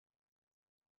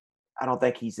I don't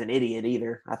think he's an idiot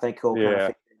either. I think he'll kind of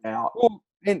figure it out. Well,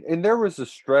 and there was a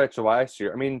stretch last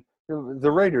year. I mean,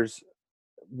 the Raiders,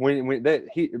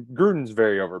 Gruden's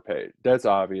very overpaid. That's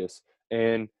obvious.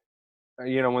 And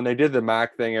when they did the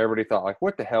Mac thing, everybody thought, like,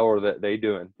 what the hell are they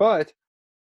doing? But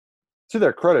to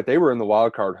their credit, they were in the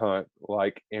wild card hunt,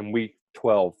 like, in week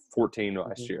 12, 14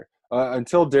 last year.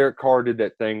 Until Derek Carr did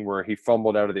that thing where he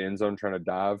fumbled out of the end zone trying to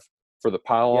dive for the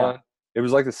pylon. Yeah. It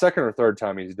was like the second or third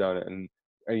time he's done it. And,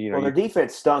 their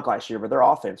defense stunk last year, but their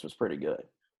offense was pretty good.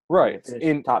 Right.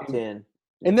 In top 10.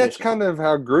 And that's kind of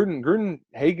how Gruden,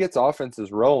 he gets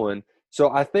offenses rolling.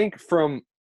 So I think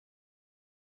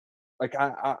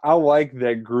I like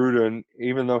that Gruden,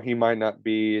 even though he might not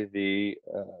be the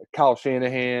Kyle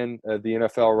Shanahan of the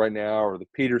NFL right now, or the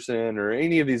Peterson, or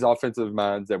any of these offensive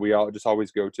minds that we all just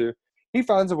always go to, he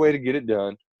finds a way to get it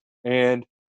done. And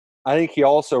I think he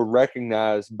also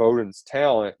recognized Bowden's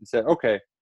talent and said, okay,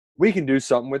 we can do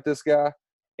something with this guy,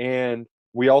 and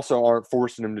we also aren't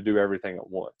forcing him to do everything at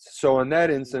once. So in that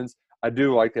instance, I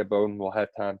do like that Bowden will have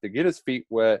time to get his feet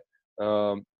wet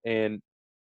and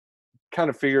kind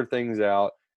of figure things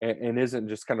out and isn't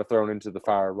just kind of thrown into the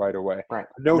fire right away. Right.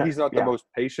 I know he's not the most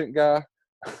patient guy.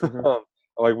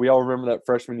 Like we all remember that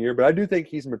freshman year, but I do think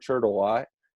he's matured a lot.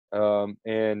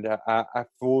 And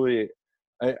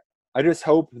I just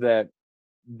hope that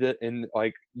in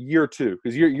like year 2,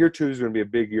 because year 2 is going to be a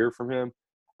big year from him.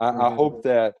 I hope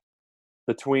that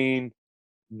between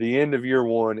the end of year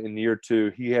 1 and year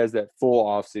 2, he has that full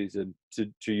offseason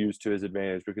to use to his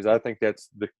advantage, because I think that's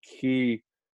the key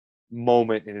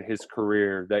moment in his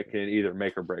career that can either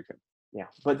make or break him. Yeah,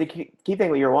 but the key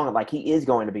thing with year 1, like, he is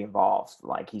going to be involved.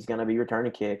 Like, he's going to be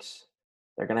returning kicks.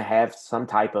 They're going to have some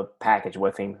type of package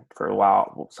with him for a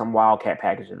while, some wildcat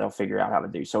package that they'll figure out how to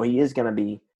do. So he is going to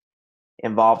be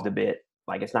involved a bit.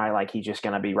 Like, it's not like he's just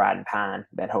going to be riding pine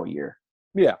that whole year.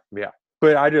 Yeah.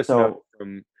 But I just know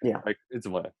like, it's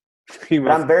Lynn.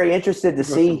 But I'm very interested to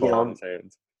see him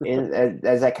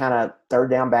as that kind of third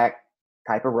down back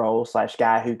type of role /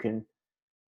 guy who can,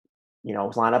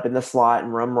 line up in the slot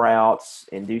and run routes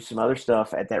and do some other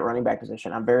stuff at that running back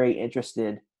position. I'm very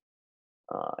interested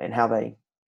in how they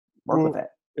work with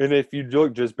that. And if you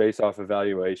look just based off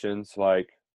evaluations, like,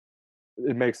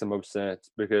 it makes the most sense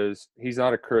because he's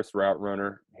not a crisp route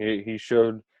runner. He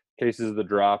showed cases of the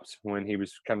drops when he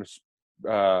was kind of,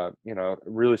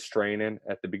 really straining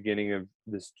at the beginning of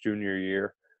this junior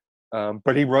year.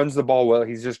 But he runs the ball well.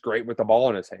 He's just great with the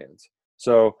ball in his hands.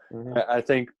 So I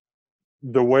think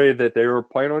the way that they were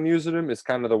planning on using him is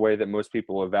kind of the way that most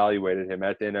people evaluated him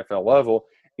at the NFL level.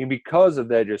 And because of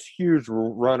that just huge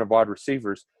run of wide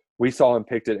receivers, we saw him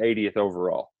picked at 80th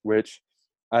overall, which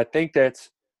I think that's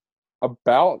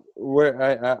about where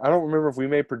I don't remember if we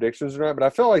made predictions or not, but I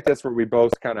feel like that's where we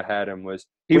both kind of had him. Was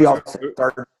he we was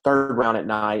all third round at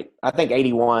night. I think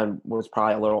 81 was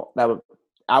probably a little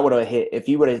I would have hit if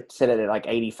you would have said it at like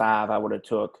 85. I would have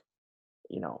took,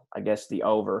 I guess the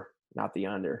over, not the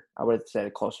under. I would have said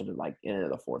it closer to like end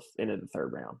of the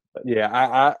third round. But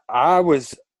yeah, I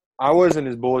wasn't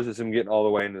as bullish as him getting all the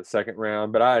way into the second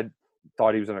round, but I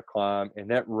thought he was going to climb, and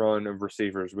that run of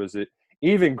receivers was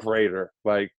even greater,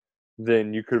 like,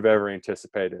 than you could have ever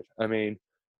anticipated. I mean,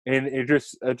 and it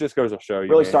just goes to show you.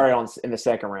 Really started in the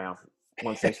second round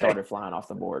once they started flying off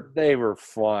the board. They were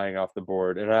flying off the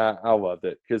board, and I loved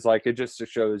it because, like, it just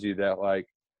shows you that, like,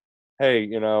 hey,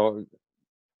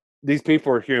 these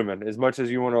people are human. As much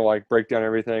as you want to, like, break down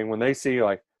everything, when they see,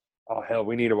 like, oh, hell,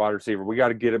 we need a wide receiver. We got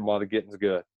to get him while the getting's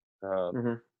good.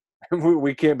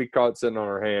 We can't be caught sitting on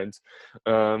our hands,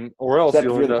 or else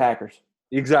Except if you're the Packers.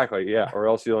 Exactly, yeah. Or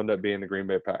else you'll end up being the Green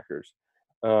Bay Packers.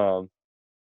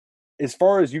 As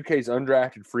far as UK's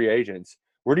undrafted free agents,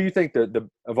 where do you think the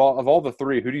of all the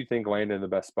three, who do you think landed in the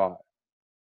best spot?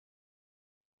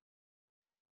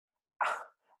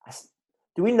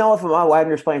 Do we know if Ahmad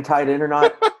Wagner's playing tight end or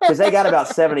not? Because they got about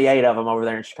 78 of them over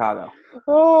there in Chicago.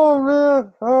 Oh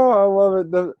man! Oh, I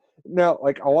love it. Now,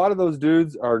 like a lot of those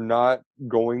dudes are not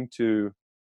going to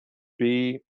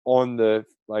be on the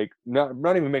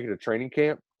not even making a training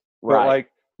camp, but Right.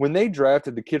 like when they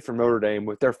drafted the kid from Notre Dame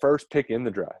with their first pick in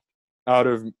the draft out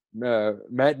of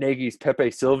Matt Nagy's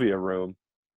Pepe Sylvia room,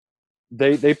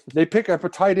 they pick up a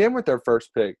tight end with their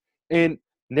first pick, and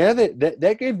now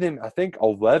that gave them I think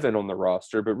 11 on the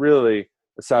roster, but really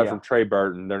aside from Trey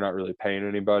Burton, they're not really paying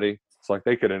anybody. It's like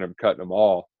they could end up cutting them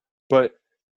all, but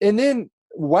and then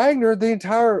Wagner, the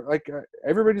entire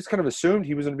everybody just kind of assumed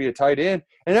he was going to be a tight end,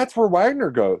 and that's where Wagner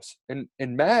goes. And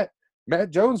Matt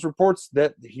Jones reports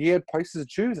that he had places to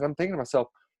choose, and I'm thinking to myself,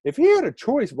 if he had a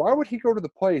choice, why would he go to the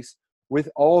place with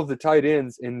all of the tight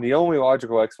ends? And the only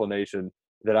logical explanation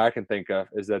that I can think of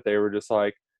is that they were just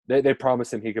like they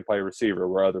promised him he could play receiver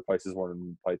where other places wanted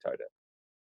him to play tight end.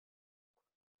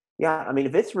 Yeah, I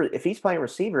mean, if he's playing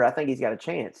receiver, I think he's got a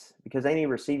chance because any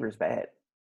receiver's bad.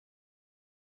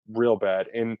 Real bad.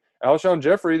 And Alshon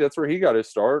Jeffrey, that's where he got his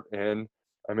start. And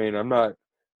I mean,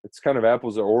 it's kind of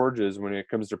apples to oranges when it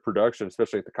comes to production,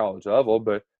 especially at the college level,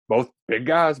 but both big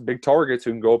guys, big targets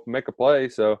who can go up and make a play.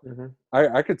 So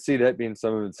I could see that being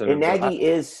some of the And Nagy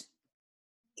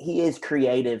is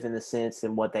creative in the sense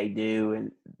in what they do,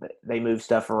 and they move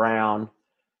stuff around.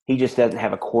 He just doesn't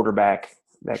have a quarterback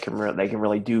that they can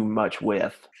really do much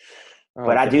with.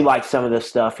 But I do like some of the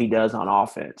stuff he does on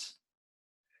offense.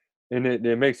 And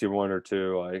it makes you wonder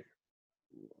too, like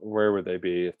where would they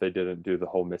be if they didn't do the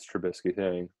whole Mitch Trubisky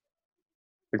thing?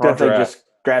 Or if they just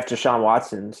draft Deshaun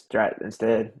Watson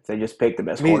instead. If they just picked the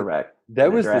best quarterback. That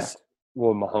was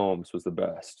Mahomes was the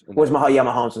best.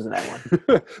 Mahomes was in that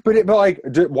one.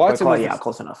 but Watson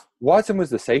close enough. Watson was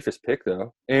the safest pick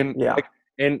though, and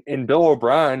and Bill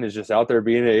O'Brien is just out there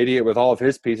being an idiot with all of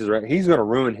his pieces. Right, he's going to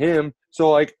ruin him.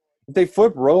 So if they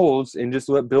flip roles and just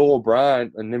let Bill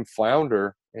O'Brien and then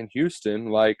flounder in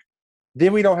Houston,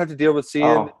 then we don't have to deal with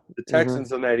seeing the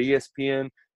Texans on that ESPN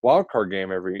wildcard game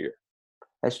every year.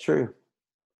 That's true.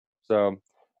 So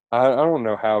I don't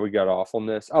know how we got off on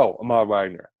this. Oh, Ahmad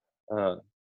Wagner.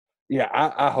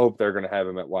 I hope they're going to have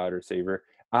him at wide receiver.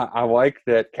 I like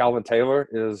that Calvin Taylor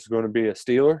is going to be a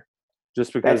Steeler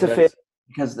just because that's a fit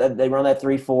because they run that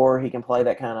 3-4. He can play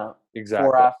that kind of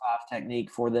 4-5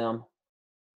 technique for them.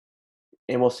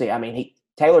 And we'll see. I mean,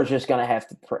 Taylor's just going to have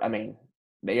to – I mean,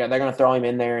 they're going to throw him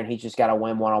in there, and he's just got to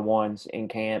win one-on-ones in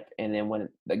camp. And then when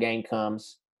the game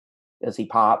comes, does he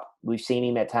pop? We've seen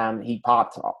him at times. He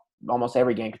popped almost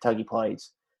every game Kentucky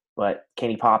plays. But can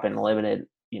he pop in a limited,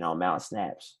 amount of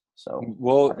snaps? So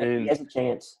he has a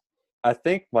chance. I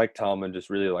think Mike Tomlin just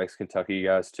really likes Kentucky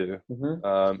guys too.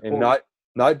 And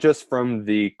not just from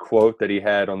the quote that he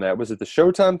had on that. Was it the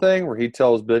Showtime thing where he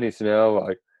tells Benny Snell,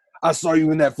 I saw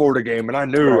you in that Florida game, and I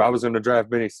knew I was going to draft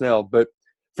Benny Snell. But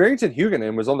Farrington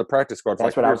Huguenin was on the practice squad.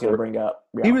 That's what I was going to bring up.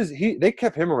 Yeah. They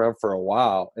kept him around for a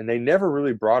while, and they never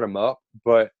really brought him up.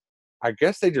 But I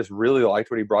guess they just really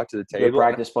liked what he brought to the table. Good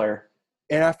practice player.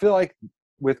 And I feel like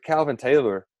with Calvin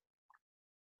Taylor,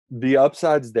 the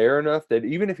upside's there enough that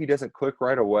even if he doesn't click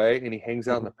right away and he hangs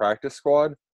out in the practice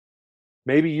squad,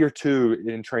 maybe year 2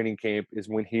 in training camp is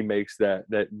when he makes that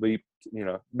leap,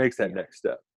 makes that next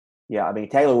step. Yeah, I mean,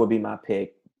 Taylor would be my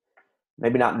pick.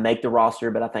 Maybe not make the roster,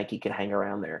 but I think he could hang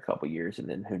around there a couple of years, and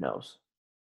then who knows.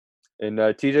 And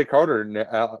TJ Carter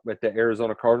out at the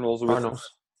Arizona Cardinals with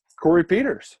Corey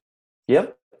Peters.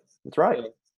 Yep, that's right. A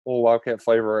little Wildcat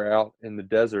flavor out in the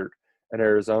desert in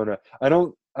Arizona. I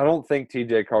don't think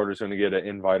TJ Carter's going to get an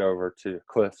invite over to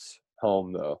Cliff's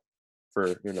home though,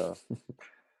 for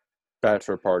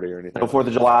bachelor party or anything. No 4th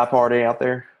of July party out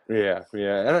there. Yeah,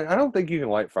 and I don't think you can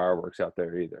light fireworks out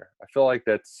there either. I feel like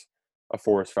that's a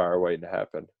forest fire waiting to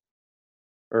happen.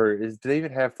 Or do they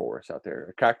even have forests out there?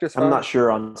 A cactus fire? I'm not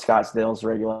sure on Scottsdale's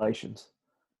regulations.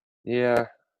 Yeah.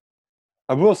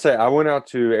 I will say I went out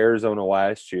to Arizona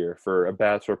last year for a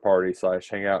bachelor party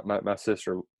 / hang out. My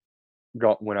sister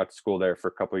went out to school there for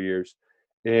a couple of years.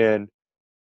 And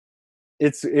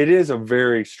it is a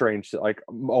very strange – a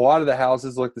lot of the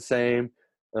houses look the same,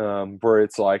 where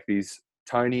it's these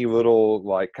tiny little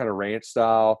kind of ranch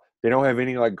style. They don't have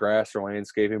any grass or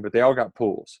landscaping, but they all got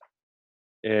pools.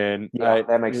 And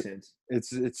that makes sense.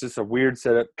 It's just a weird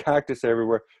setup. Cactus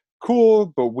everywhere.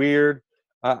 Cool, but weird.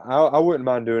 I wouldn't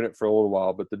mind doing it for a little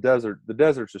while, but the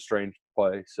desert's a strange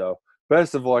place. So,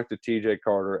 best of luck to TJ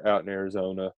Carter out in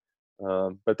Arizona.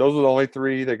 But those were the only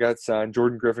 3 that got signed.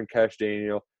 Jordan Griffin, Cash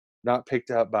Daniel, not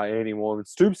picked up by anyone.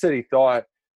 Stoops said he thought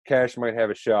Cash might have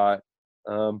a shot,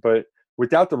 but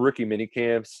without the rookie mini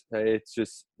camps, it's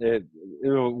just it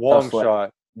was a long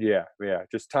shot. Yeah,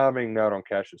 just timing not on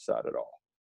Cash's side at all.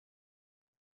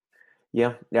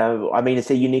 Yeah. I mean,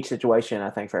 it's a unique situation, I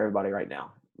think, for everybody right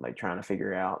now. Like trying to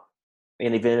figure out,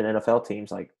 and even NFL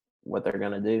teams, like what they're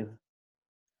gonna do.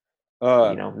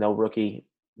 No rookie,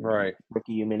 right?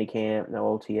 Rookie mini camp,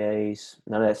 no OTAs,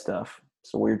 none of that stuff.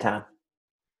 It's a weird time.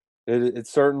 It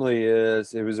certainly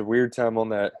is. It was a weird time on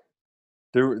that.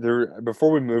 There.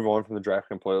 Before we move on from the draft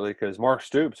completely, because Mark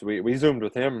Stoops, we zoomed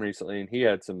with him recently, and he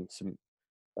had some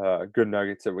good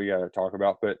nuggets that we got to talk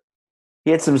about. But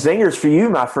he had some zingers for you,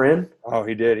 my friend. Oh,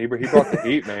 he did. He brought the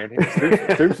heat, man.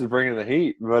 Stoops is bringing the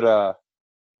heat. But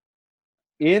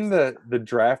in the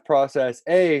draft process,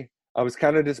 I was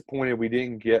kind of disappointed we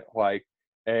didn't get like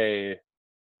a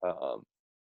not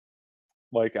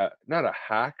a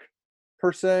hack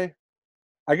per se.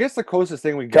 I guess the closest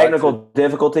thing we got technical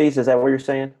difficulties, is that what you're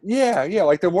saying? Yeah,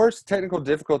 like the worst technical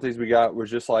difficulties we got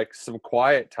was just like some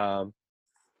quiet time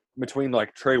between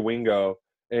like Trey Wingo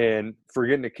and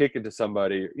forgetting to kick it to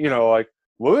somebody, like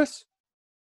Lewis.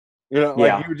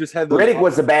 Like you would just have those. Riddick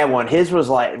was the bad one. His was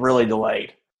like really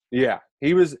delayed. Yeah,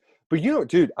 he was. But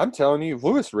dude, I'm telling you,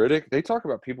 Louis Riddick. They talk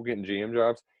about people getting GM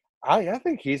jobs. I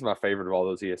think he's my favorite of all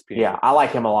those ESPN. Yeah, I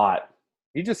like him a lot.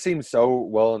 He just seems so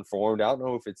well informed. I don't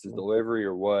know if it's his delivery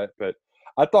or what, but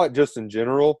I thought just in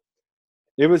general,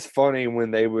 it was funny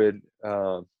when they would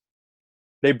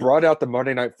they brought out the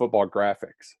Monday Night Football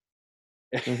graphics.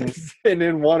 Mm-hmm. And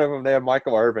in one of them, they had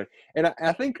Michael Irvin. And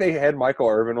I think they had Michael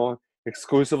Irvin on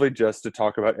exclusively just to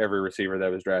talk about every receiver that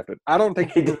was drafted. I don't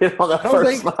think he did on the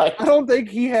first night. I don't think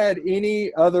he had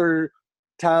any other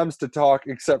times to talk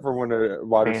except for when a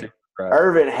wide receiver drafted.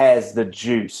 Irvin has the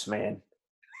juice, man.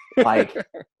 Like,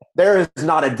 there is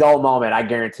not a dull moment, I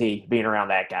guarantee, being around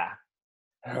that guy.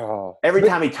 Oh. Every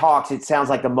time he talks, it sounds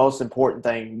like the most important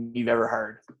thing you've ever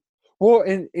heard. Well,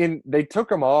 and they took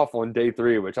him off on day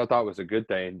 3, which I thought was a good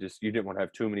thing. Just you didn't want to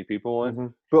have too many people on. Mm-hmm.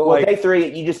 But day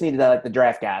 3, you just needed the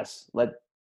draft guys. And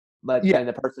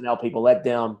the personnel people, let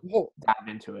them dive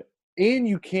into it. And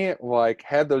you can't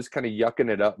have those kind of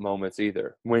yucking it up moments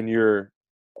either when you're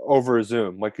over a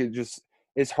Zoom. Like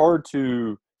it's hard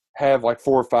to have 4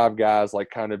 or 5 guys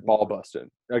kind of ball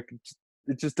busting. Like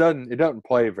it just doesn't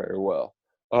play very well.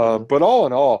 But all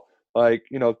in all,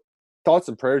 thoughts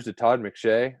and prayers to Todd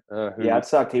McShay. It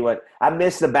sucked. I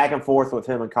missed the back and forth with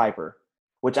him and Kiper,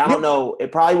 which I don't know.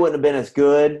 It probably wouldn't have been as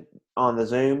good on the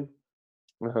Zoom.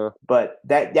 But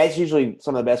that's usually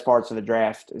some of the best parts of the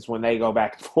draft is when they go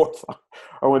back and forth,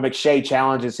 or when McShay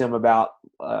challenges him about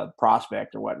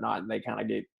prospect or whatnot, and they kind of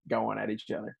get going at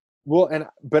each other. Well,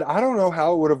 but I don't know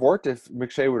how it would have worked if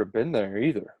McShay would have been there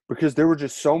either, because there were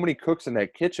just so many cooks in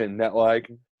that kitchen that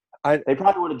they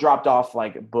probably would have dropped off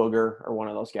Booger or one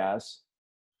of those guys.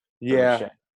 Yeah,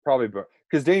 probably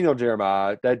because Daniel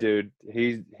Jeremiah, that dude,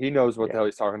 he knows what the hell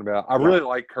he's talking about. I really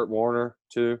like Kurt Warner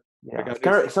too. Yeah,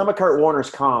 some of Kurt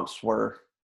Warner's comps were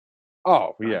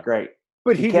great.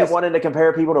 But he kept wanting to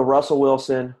compare people to Russell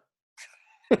Wilson.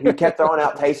 He kept throwing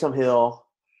out Taysom Hill.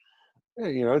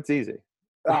 Yeah, it's easy.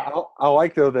 I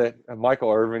like though that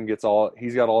Michael Irvin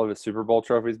he's got all of his Super Bowl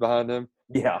trophies behind him.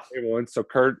 Yeah. Day 1. So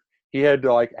Kurt, he had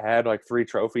to add 3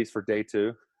 trophies for day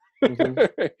 2.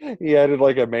 Mm-hmm. He added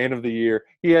a man of the year.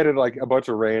 He added a bunch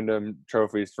of random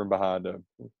trophies from behind him.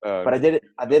 But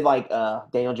I did like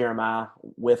Daniel Jeremiah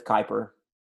with Kiper.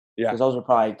 Yeah. Because those were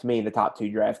probably, to me, the top 2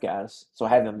 draft guys. So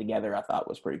having them together I thought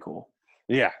was pretty cool.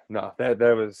 Yeah, no, that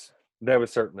was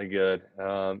certainly good.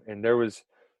 And there was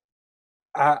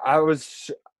I was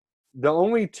the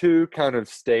only 2 kind of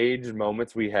staged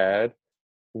moments we had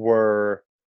were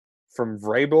from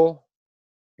Vrabel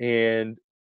and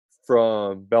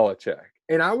from Belichick.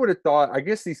 And I would have thought, I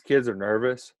guess these kids are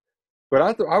nervous, but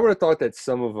I would have thought that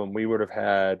some of them we would have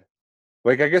had,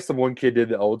 I guess the one kid did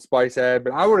the Old Spice ad,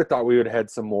 but I would have thought we would have had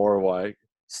some more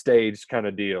staged kind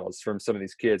of deals from some of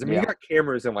these kids. I mean, you got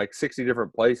cameras in 60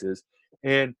 different places.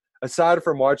 And aside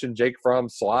from watching Jake Fromm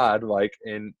slide,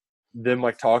 and them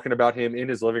talking about him in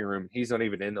his living room, he's not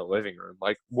even in the living room.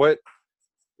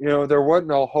 There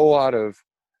wasn't a whole lot of,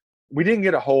 we didn't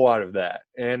get a whole lot of that.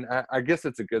 And I guess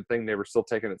it's a good thing they were still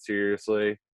taking it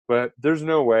seriously. But there's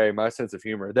no way, my sense of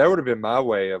humor, that would have been my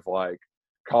way of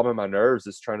calming my nerves,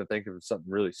 is trying to think of something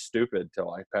really stupid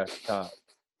till I pass the time.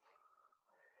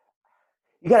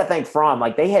 You got to thank Fromm.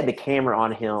 They had the camera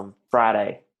on him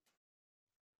Friday.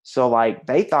 So,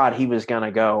 they thought he was going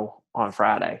to go on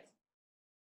Friday.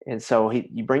 And so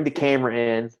you bring the camera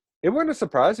in. It wouldn't have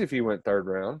surprised if he went third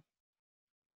round.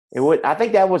 It would. I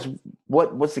think that was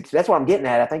what was. That's what I'm getting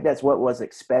at. I think that's what was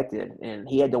expected, and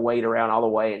he had to wait around all the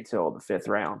way until the 5th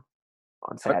round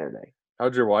on Saturday.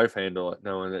 How'd your wife handle it,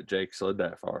 knowing that Jake slid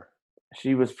that far?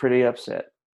 She was pretty upset.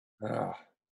 Oh.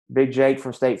 Big Jake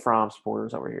from State Farm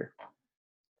supporters over here.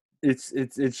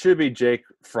 It should be Jake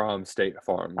from State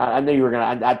Farm. I knew you were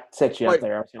gonna. I set you Like- up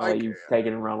there. I was gonna let you take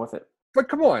it and run with it. But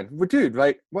come on, dude,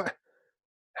 like what?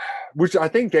 Which I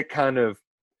think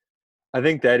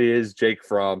that is Jake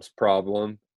Fromm's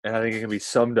problem, and I think it can be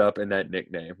summed up in that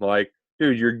nickname. Like,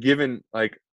 dude, you're given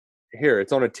here,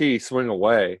 it's on a tee, swing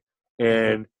away,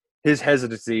 and his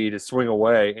hesitancy to swing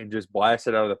away and just blast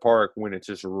it out of the park when it's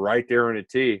just right there on a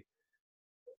tee.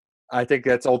 I think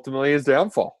that's ultimately his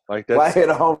downfall. Like that's Why hit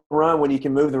a home run when you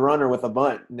can move the runner with a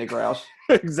bunt, Nick Roush?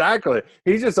 exactly.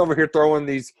 He's just over here throwing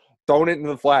it into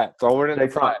the flat,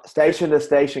 Station to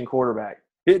station quarterback.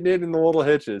 hitting it in the little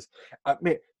hitches. I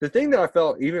mean, the thing that I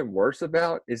felt even worse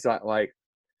about is that, like,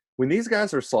 when these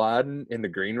guys are sliding in the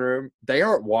green room, they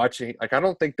aren't watching. Like, I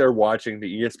don't think they're watching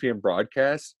the ESPN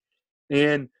broadcast.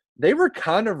 And they were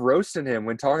kind of roasting him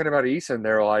when talking about Eason.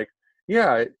 They were like,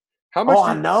 yeah, how much? Oh,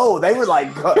 I know. They were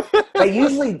like, they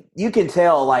usually, you can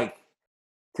tell, like,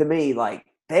 to me, like,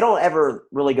 they don't ever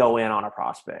really go in on a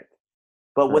prospect.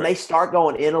 But when they start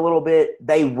going in a little bit,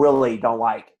 they really don't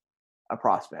like a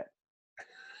prospect.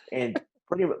 And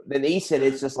pretty much, then Eason,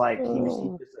 it's just like, he's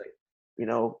just like, you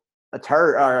know, a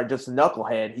turd or just a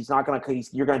knucklehead. He's not going to,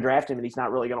 you're going to draft him and he's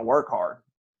not really going to work hard.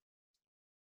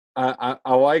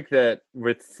 I like that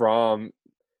with Fromm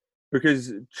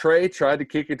because Trey tried to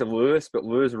kick it to Lewis, but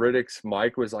Lewis Riddick's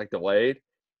mic was like delayed.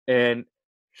 And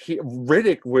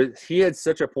he had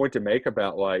such a point to make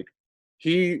about like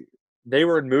they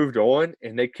were moved on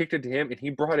and they kicked it to him and he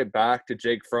brought it back to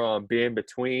Jake Fromm being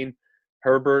between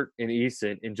Herbert and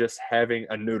Eason and just having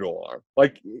a noodle arm.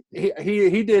 Like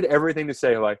he did everything to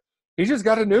say like he just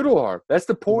got a noodle arm. That's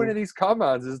the point of these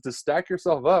combines is to stack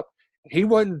yourself up. He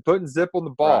wasn't putting zip on the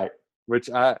ball, which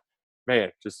he had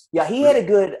a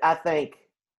good. I think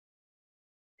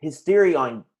his theory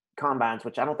on combines,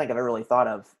 which I don't think I've ever really thought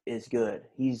of, is good.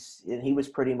 He was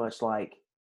pretty much like,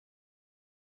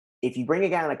 if you bring a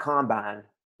guy in a combine,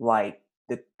 like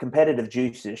the competitive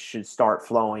juices should start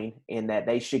flowing, in that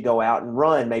they should go out and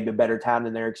run maybe a better time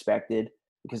than they're expected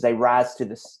because they rise to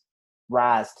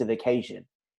the occasion.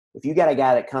 If you got a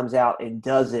guy that comes out and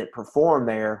doesn't perform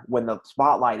there when the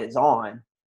spotlight is on,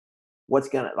 what's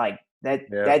gonna like that?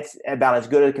 Yeah. That's about as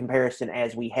good a comparison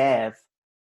as we have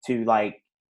to like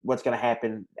what's gonna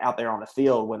happen out there on the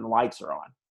field when the lights are on.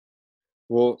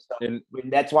 Well, so,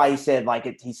 that's why he said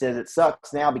he says it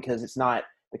sucks now because it's not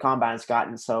the combine's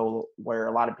gotten so where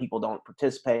a lot of people don't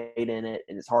participate in it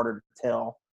and it's harder to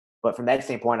tell. But from that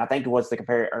standpoint, I think it was the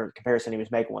comparison he was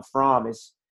making with Fromm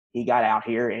is he got out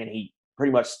here and he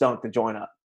pretty much stunk the joint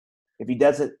up. If he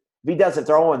doesn't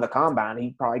throw in the combine,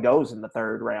 he probably goes in the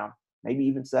 3rd round, maybe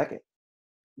even 2nd.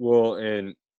 Well,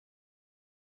 and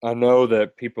I know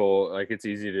that people it's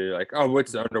easy to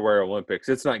what's the underwear Olympics?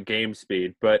 It's not game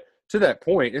speed, but to that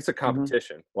point, it's a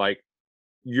competition.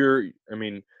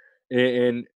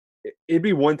 And it'd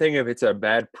be one thing if it's a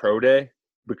bad pro day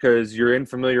because you're in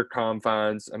familiar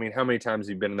confines. I mean, how many times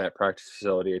have you been in that practice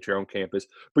facility at your own campus?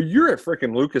 But you're at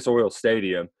freaking Lucas Oil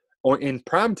Stadium in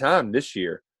prime time this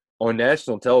year on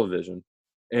national television,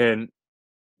 and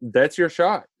that's your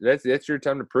shot. That's your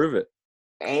time to prove it.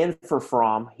 And for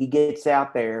Fromm, he gets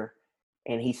out there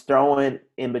and he's throwing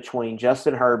in between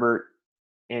Justin Herbert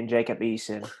and Jacob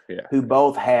Eason, who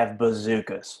both have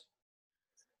bazookas.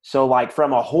 So,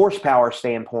 from a horsepower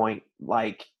standpoint,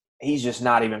 he's just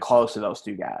not even close to those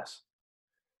two guys.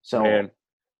 So,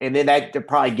 and then that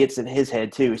probably gets in his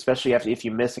head too, especially if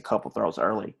you miss a couple throws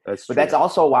early. That's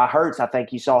also why Hurts, I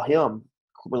think you saw him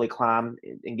really climb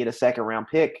and get a 2nd round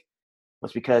pick,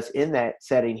 was because in that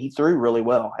setting he threw really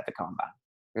well at the combine.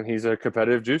 And he's a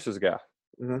competitive juices guy.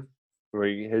 Mm-hmm.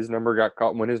 When his number got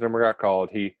called,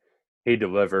 he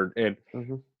delivered. And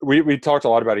we talked a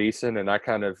lot about Eason, and I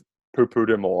kind of poo-pooed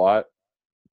him a lot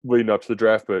leading up to the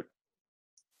draft. But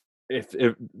he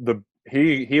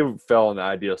fell in the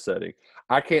ideal setting.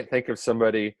 I can't think of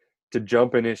somebody to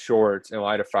jump in his shorts and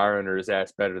light a fire under his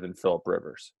ass better than Phillip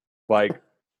Rivers.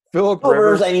 Phillip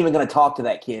Rivers ain't even going to talk to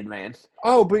that kid, man.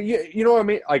 Oh, but you know what I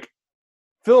mean?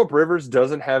 Phillip Rivers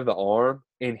doesn't have the arm,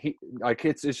 and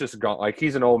it's just gone.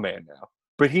 He's an old man now,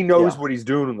 but he knows what he's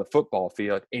doing on the football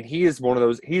field, and he is one of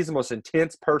those. He's the most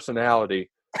intense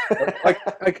personality.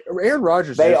 Aaron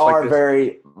Rodgers. They are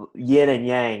very yin and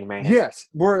yang, man. Yes,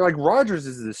 where Rodgers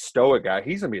is the stoic guy.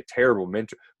 He's gonna be a terrible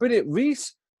mentor, but at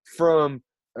least from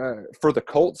for the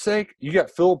Colts' sake, you got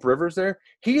Phillip Rivers there.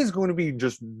 He is going to be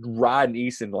just riding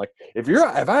Easton. Like, if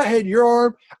I had your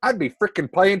arm, I'd be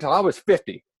freaking playing until I was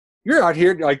 50. You're out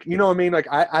here, like, you know what I mean? Like,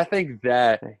 I think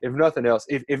that, if nothing else,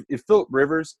 if Phillip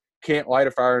Rivers can't light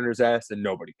a fire in his ass, then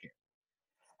nobody can.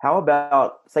 How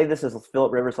about, say this is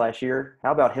Phillip Rivers last year,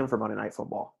 how about him for Monday Night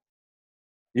Football?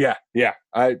 Yeah.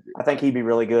 I think he'd be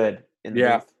really good in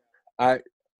the booth.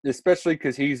 Especially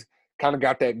because he's kind of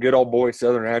got that good old boy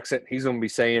Southern accent. He's going to be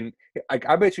saying, like,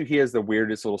 I bet you he has the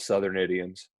weirdest little Southern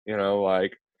idioms. You know,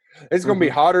 like, it's going to be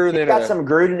hotter than got some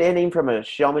Gruden in him from a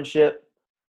showmanship.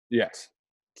 Yes.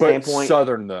 But standpoint.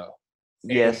 Southern, though.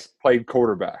 Yes. Played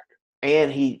quarterback.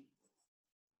 And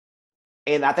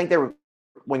I think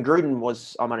when Gruden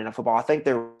was on Monday Night Football, I think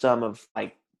there was some of,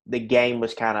 like, the game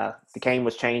was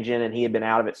changing, and he had been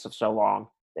out of it so long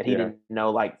that he didn't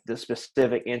know, like, the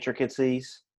specific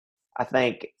intricacies. I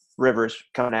think Rivers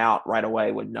coming out right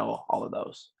away would know all of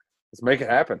those. Let's make it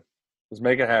happen.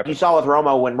 You saw with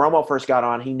Romo, when Romo first got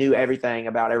on, he knew everything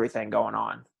about everything going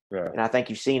on. Yeah. And I think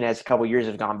you've seen as a couple of years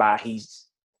have gone by,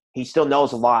 he still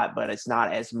knows a lot, but it's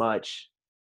not as much.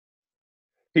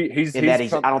 I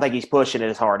don't think he's pushing it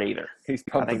as hard either. He's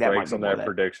pumping the brakes on that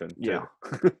prediction. Yeah.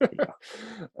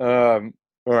 All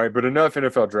right, but enough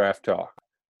NFL draft talk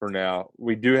for now.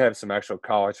 We do have some actual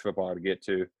college football to get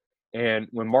to. And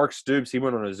when Mark Stoops, he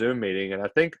went on a Zoom meeting, and I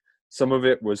think some of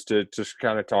it was to just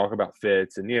kind of talk about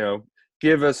fits and,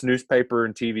 give us newspaper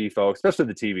and TV folks, especially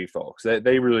the TV folks.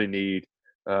 They really need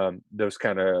those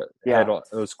kind of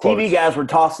those quotes. TV guys were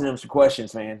tossing them some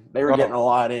questions, man. They were getting a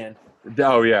lot in.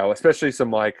 Oh, yeah, especially some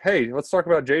like, hey, let's talk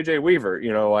about J.J. Weaver,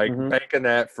 banking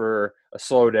that for a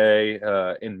slow day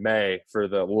in May for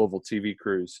the Louisville TV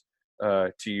crews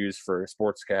to use for a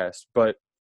sportscast. But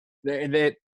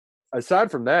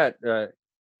aside from that,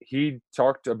 he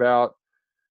talked about,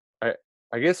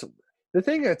 I guess, the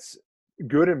thing that's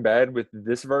good and bad with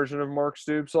this version of Mark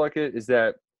Stoops like it is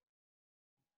that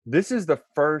this is the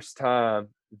first time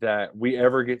that we've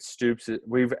ever gotten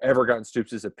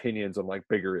Stoops' opinions on, like,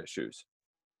 bigger issues.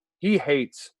 He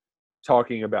hates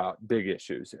talking about big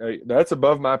issues. That's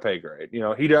above my pay grade.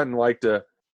 He doesn't like to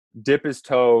dip his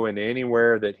toe into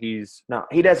anywhere that he's. No,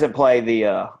 he doesn't play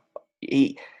the.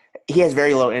 He has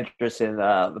very little interest in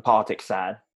the politics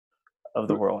side of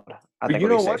the world. I think. You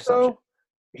know what though?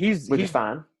 He's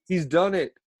fine. He's done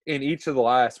it in each of the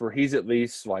last where he's at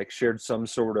least, like, shared some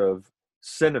sort of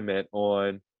sentiment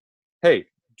on, hey,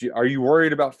 are you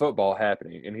worried about football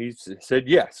happening? And he said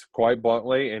yes, quite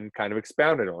bluntly, and kind of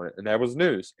expounded on it. And that was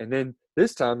news. And then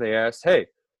this time they asked, hey,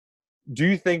 do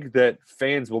you think that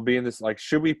fans will be in this, like,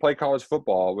 should we play college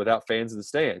football without fans in the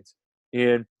stands?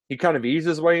 And he kind of eased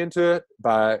his way into it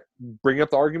by bringing up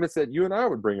the arguments that you and I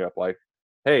would bring up. Like,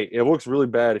 hey, it looks really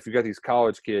bad if you got these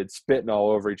college kids spitting all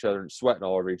over each other and sweating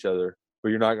all over each other, but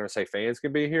you're not going to say fans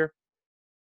can be here.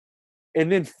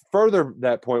 And then further,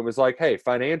 that point was like, hey,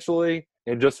 financially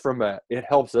and just from it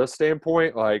helps us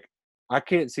standpoint, like, I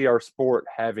can't see our sport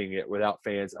having it without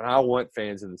fans, and I want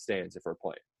fans in the stands if we're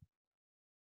playing.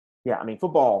 Yeah, I mean,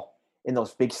 football in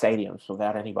those big stadiums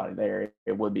without anybody there,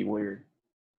 it would be weird.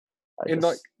 And,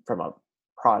 like, from a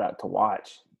product to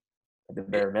watch at the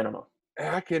bare minimum.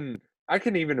 I can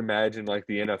even imagine, like,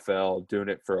 the NFL doing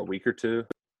it for a week or two,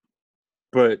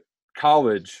 but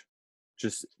college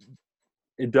just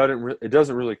it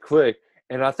doesn't really click.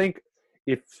 And I think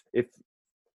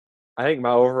I think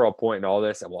my overall point in all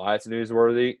this and why it's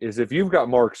newsworthy is if you've got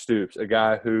Mark Stoops, a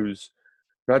guy who's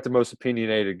not the most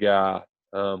opinionated guy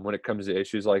when it comes to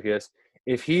issues like this,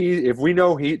 if we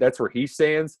know that's where he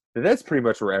stands, then that's pretty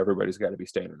much where everybody's got to be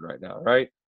standing right now, right?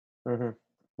 Mm-hmm.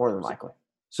 More than likely.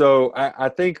 So I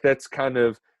think that's kind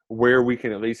of where we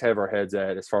can at least have our heads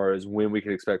at as far as when we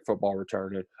can expect football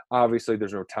returning. Obviously,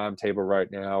 there's no timetable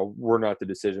right now. We're not the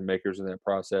decision makers in that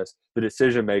process. The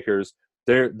decision makers,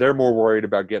 they're more worried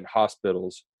about getting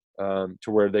hospitals to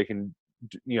where they can,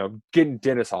 getting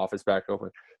dentist office back open,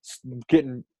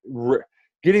 getting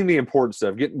the important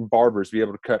stuff, getting barbers to be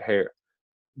able to cut hair.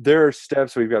 There are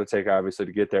steps we've got to take, obviously,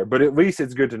 to get there. But at least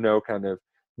it's good to know kind of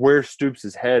where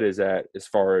Stoops' head is at as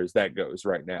far as that goes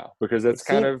right now, because that's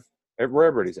kind of where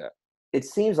everybody's at. It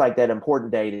seems like that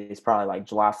important date is probably like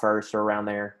July 1st or around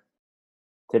there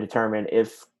to determine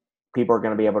if people are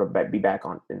going to be able to be back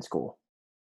in school,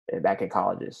 back in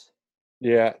colleges.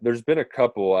 Yeah, there's been a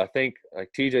couple. I think, like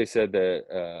TJ said,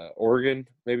 that Oregon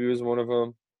maybe was one of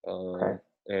them. Okay.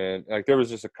 And, like, there was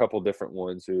just a couple different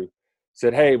ones who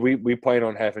said, hey, we plan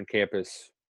on having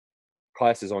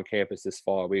classes on campus this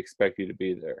fall. We expect you to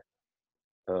be there.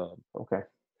 Okay.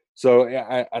 So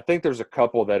yeah, I think there's a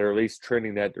couple that are at least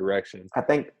trending that direction. I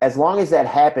think as long as that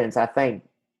happens, I think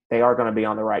they are going to be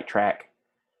on the right track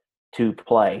to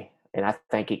play. And I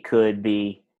think it could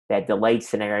be that delayed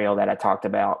scenario that I talked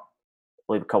about, I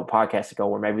believe, a couple podcasts ago,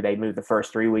 where maybe they move the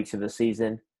first 3 weeks of the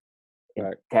season and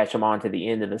Right. attach them on to the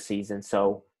end of the season.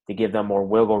 So to give them more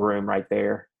wiggle room right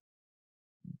there.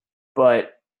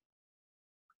 But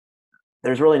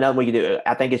there's really nothing we can do.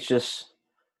 I think it's just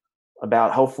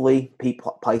about hopefully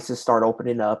places start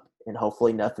opening up, and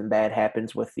hopefully nothing bad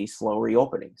happens with these slow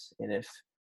reopenings. And if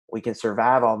we can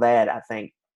survive all that, I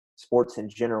think sports in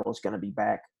general is going to be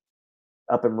back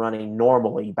up and running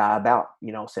normally by about,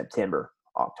 September,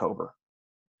 October.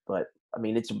 But I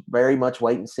mean, it's very much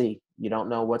wait and see. You don't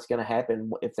know what's going to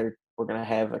happen if we're going to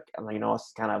have a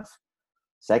kind of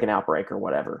second outbreak or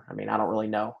whatever. I mean, I don't really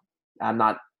know. I'm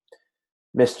not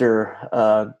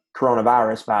Mr.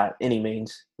 Coronavirus by any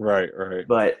means. Right.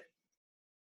 But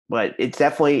it's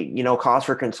definitely, cause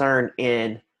for concern.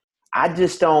 And I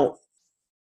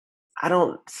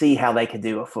don't see how they could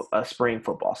do a spring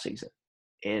football season.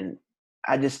 And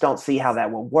I just don't see how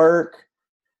that will work.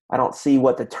 I don't see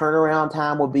what the turnaround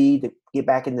time will be to get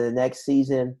back into the next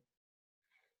season.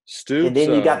 Stoops, and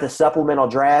then you got the supplemental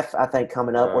draft, I think,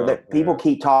 coming up, where people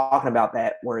keep talking about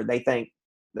that, where they think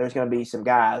there's going to be some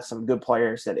good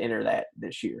players that enter that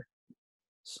this year.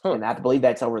 And I believe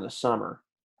that's over the summer.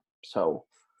 So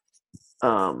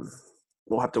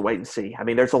we'll have to wait and see. I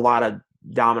mean, there's a lot of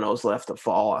dominoes left to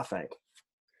fall, I think.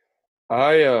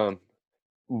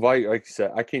 Like you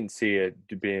said, I can't see it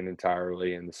being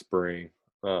entirely in the spring.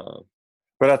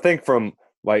 But I think from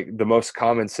like the most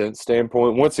common sense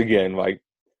standpoint, once again, like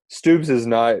Stoops is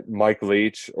not Mike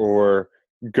Leach or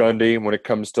Gundy when it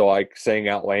comes to like saying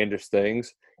outlandish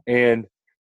things. And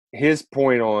his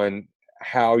point on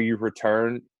how you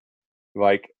return,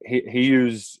 like he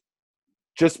used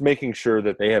just making sure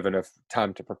that they have enough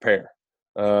time to prepare.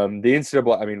 The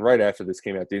NCAA, I mean, right after this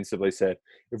came out, the NCAA said,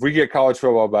 if we get college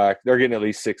football back, they're getting at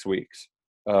least 6 weeks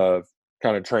of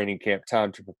kind of training camp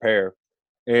time to prepare.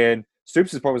 And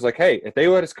Stoops' point was like, hey, if they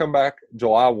let us come back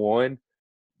July 1,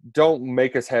 don't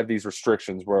make us have these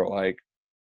restrictions where, like,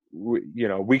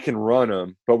 we can run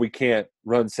them, but we can't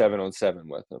run 7-on-7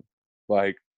 with them.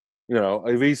 Like,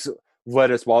 at least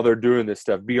let us, while they're doing this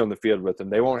stuff, be on the field with them.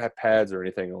 They won't have pads or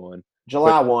anything on.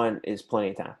 July 1 is plenty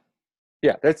of time.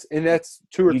 Yeah, that's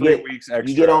 2 or 3 weeks extra.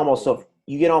 You get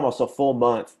almost a full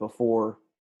month before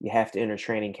you have to enter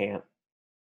training camp.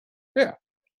 Yeah,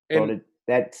 and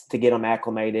that's to get them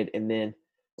acclimated, and then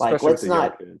let's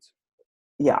not. Kids.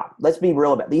 Yeah, let's be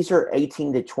real about it. These are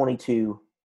 18 to 22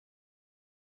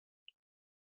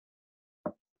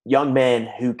 young men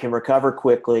who can recover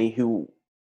quickly, who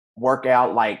work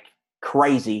out like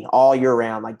crazy all year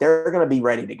round. Like they're going to be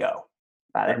ready to go.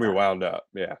 They're going to be wound up.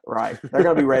 Yeah. Right. They're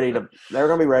going to be ready to. They're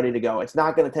going to be ready to go. It's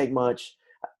not going to take much,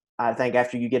 I think,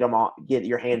 after you get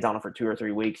your hands on them for 2 or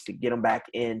 3 weeks to get them back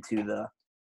into the.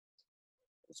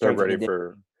 They're ready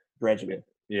for regimen.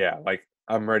 Yeah, like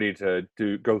I'm ready to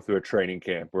go through a training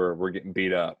camp where we're getting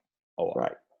beat up a lot.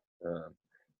 Right.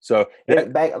 So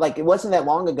it wasn't that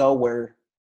long ago where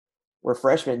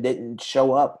freshmen didn't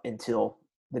show up until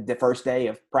the first day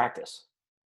of practice.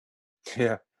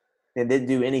 Yeah. And didn't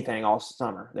do anything all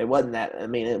summer. It wasn't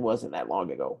that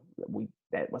long ago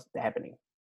that was happening.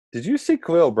 Did you see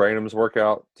Khalil Branham's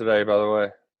workout today, by the way?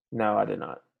 No, I did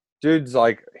not. Dude's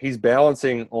like, he's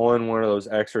balancing on one of those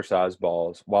exercise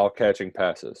balls while catching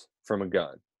passes from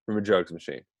a jugs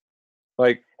machine.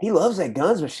 Like, he loves that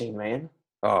guns machine, man.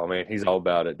 Oh man, he's all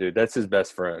about it, dude. That's his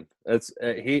best friend. That's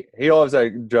he loves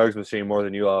that jugs machine more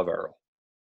than you love Earl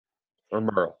or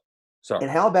Merle. Sorry.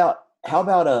 And how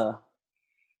about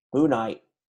Boo Knight?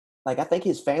 Like, I think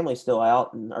his family's still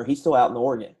out, or he's still out in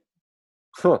Oregon,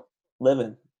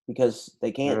 living because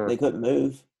they couldn't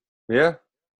move. Yeah.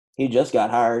 He just got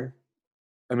hired.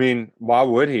 I mean, why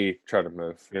would he try to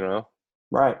move?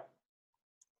 Right.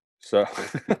 So,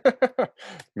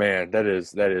 man, that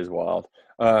is wild.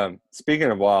 Speaking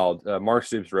of wild, Mark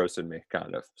Stoops roasted me,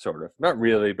 kind of, sort of, not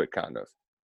really, but kind of.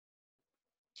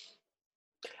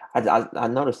 I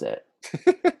noticed that.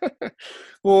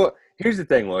 Well, here's the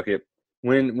thing. Look,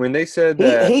 when they said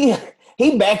that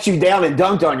he backed you down and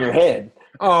dunked on your head.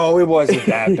 Oh, it wasn't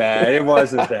that bad. It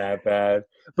wasn't that bad.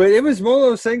 But it was one of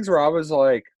those things where I was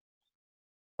like,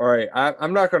 all right,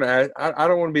 I'm not going to ask. I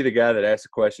don't want to be the guy that asks a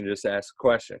question just to ask a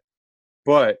question.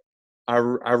 But I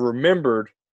remembered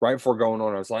right before going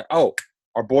on, I was like, oh,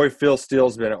 our boy Phil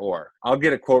Steele's been at work. I'll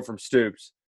get a quote from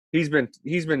Stoops. he's been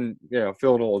feeling a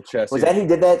little chesty. Was that who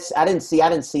did that? I didn't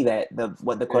see that.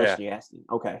 The question you asked him.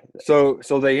 Okay. So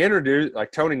they introduce,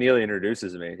 like, Tony Neely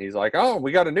introduces me, and he's like, "Oh,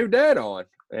 we got a new dad on,"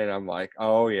 and I'm like,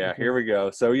 "Oh yeah, here we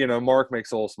go." So Mark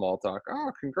makes a little small talk.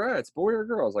 "Oh, congrats, boy or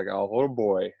girl?" I was like, "Oh, little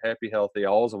boy, happy, healthy,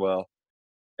 all's well,"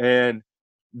 and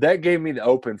that gave me the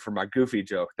open for my goofy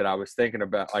joke that I was thinking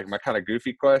about, like my kind of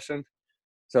goofy question.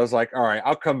 So I was like, all right,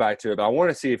 I'll come back to it, but I want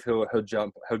to see if he'll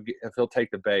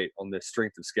take the bait on this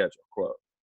strength of schedule quote.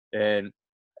 And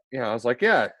I was like,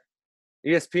 yeah,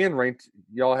 ESPN ranked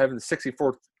y'all having the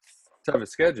 64th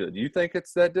toughest schedule. Do you think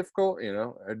it's that difficult?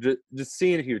 Just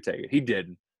seeing if he would take it. He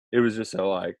didn't. It was just so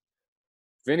like,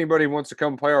 if anybody wants to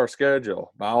come play our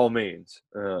schedule, by all means.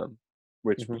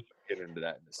 Which we'll get into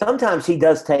that. Sometimes he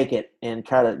does take it and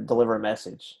try to deliver a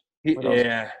message. But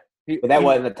that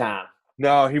wasn't the time.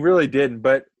 No, he really didn't.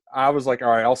 But I was like, all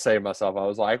right, I'll save myself. I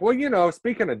was like, well,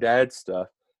 speaking of dad stuff,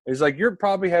 it's like you're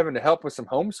probably having to help with some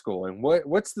homeschooling.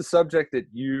 What's the subject that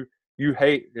you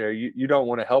hate, you don't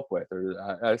want to help with,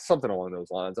 or something along those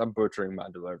lines? I'm butchering my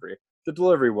delivery. The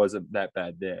delivery wasn't that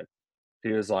bad then.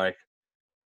 He was like,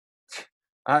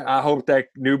 I hope that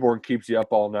newborn keeps you up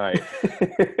all night.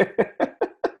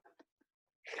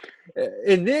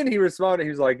 And then he responded, he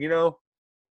was like,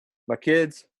 my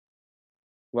kids,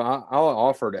 well, I'll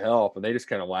offer to help. And they just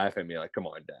kind of laugh at me like, come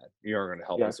on, Dad. You aren't going to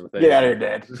help us with that. Get out of here,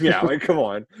 Dad. Yeah, like, come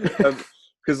on. Because,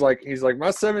 he's like, my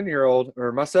 7-year-old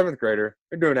or my 7th grader,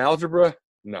 they're doing algebra.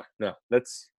 No,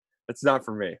 that's not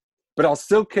for me. But I'll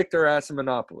still kick their ass in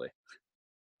Monopoly.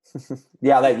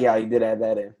 Yeah, he did add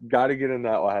that in. Got to get in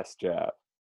that last jab.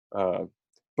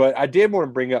 But I did want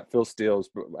to bring up Phil Steele's,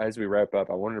 but as we wrap up,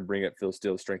 I wanted to bring up Phil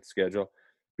Steele's strength schedule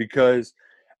because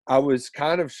I was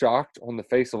kind of shocked on the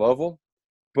face level.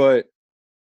 But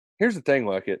here's the thing,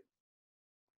 Luckett.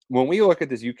 When we look at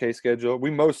this UK schedule, we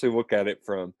mostly look at it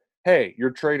from, hey,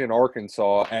 you're trading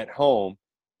Arkansas at home,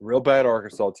 real bad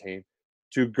Arkansas team,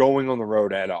 to going on the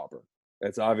road at Auburn.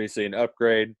 That's obviously an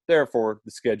upgrade. Therefore,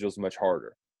 the schedule is much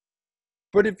harder.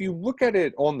 But if you look at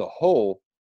it on the whole,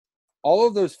 all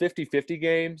of those 50-50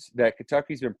 games that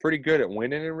Kentucky's been pretty good at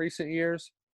winning in recent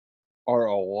years are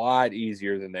a lot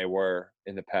easier than they were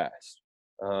in the past.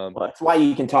 Well, that's why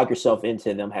you can talk yourself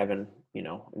into them having,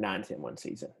 9-10-1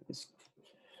 season. It's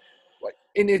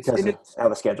how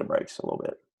the schedule breaks a little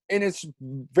bit. And it's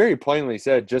very plainly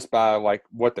said just by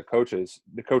what the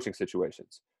coaching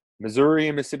situations. Missouri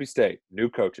and Mississippi State, new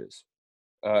coaches.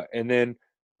 And then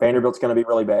Vanderbilt's going to be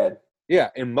really bad. Yeah,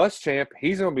 and Muschamp,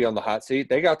 he's going to be on the hot seat.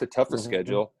 They got the toughest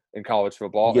schedule in college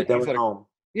football. Get them at home.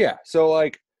 Yeah, so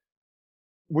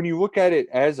when you look at it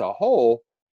as a whole,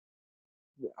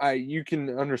 you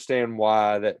can understand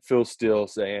why that Phil Steele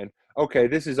saying, okay,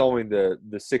 this is only the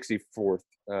 64th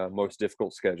most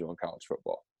difficult schedule in college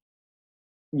football.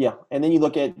 Yeah, and then you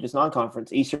look at just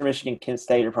non-conference. Eastern Michigan, Kent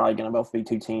State are probably going to both be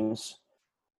two teams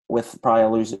with probably a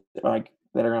loser that are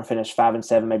going to finish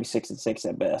 5-7, maybe 6-6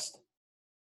 at best.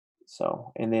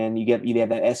 So, and then you have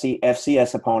that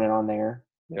FCS opponent on there.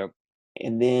 Yep.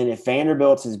 And then if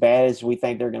Vanderbilt's as bad as we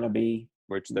think they're going to be,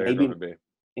 which they're going to be.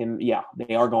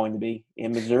 They are going to be.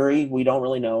 In Missouri, we don't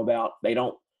really know about. They've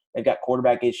got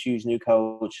quarterback issues, new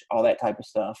coach, all that type of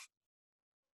stuff.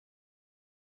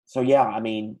 So, yeah,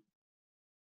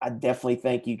 I definitely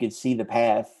think you could see the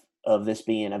path of this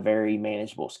being a very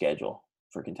manageable schedule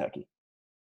for Kentucky.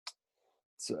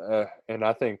 And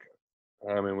I think,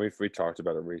 we talked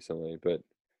about it recently, but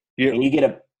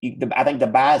I think the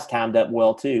bye is timed up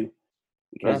well too,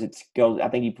 because I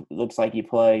think it looks like you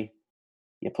play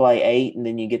 8 and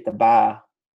then you get the bye.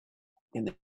 In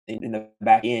the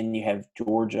back end, you have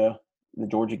the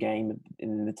Georgia game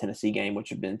and the Tennessee game, which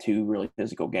have been two really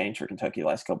physical games for Kentucky the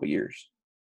last couple of years.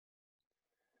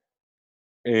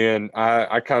 And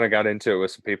I kind of got into it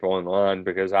with some people online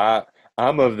because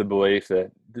I'm of the belief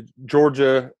that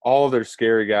Georgia, all of their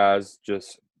scary guys,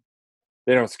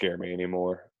 they don't scare me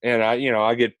anymore. And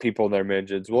I get people in their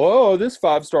mentions, well, this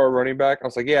 5-star running back. I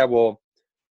was like, yeah, well,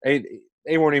 they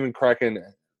weren't even cracking.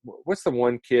 What's the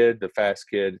one kid, the fast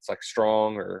kid? It's like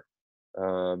Strong or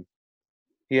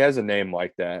he has a name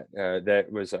like that.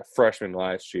 That was a freshman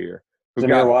last year.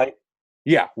 Zamir White?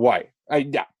 Yeah, White.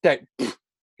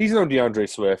 He's no DeAndre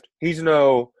Swift. He's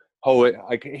no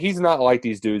he's not like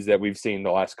these dudes that we've seen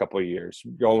the last couple of years,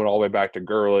 going all the way back to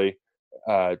Gurley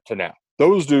to now.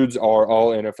 Those dudes are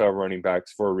all NFL running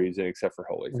backs for a reason, except for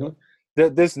Holyfield.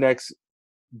 Mm-hmm.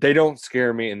 They don't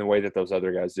scare me in the way that those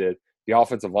other guys did. The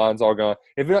offensive line's all gone.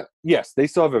 Yes, they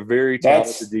still have a very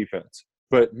talented defense,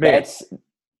 but man,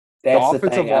 the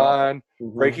offensive line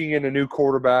breaking in a new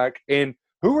quarterback. And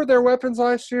who were their weapons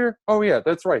last year? Oh yeah,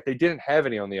 that's right. They didn't have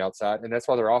any on the outside, and that's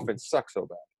why their offense sucks so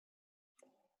bad.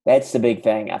 That's the big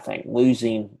thing, I think.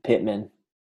 Losing Pittman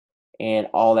and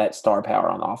all that star power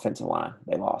on the offensive line,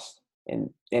 they lost.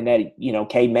 And that,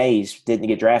 Cade Mays didn't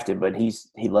get drafted, but he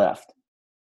left.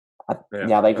 Yeah.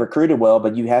 Now they've recruited well,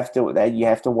 but you have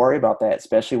to worry about that,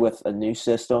 especially with a new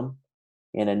system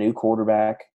and a new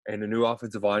quarterback And a new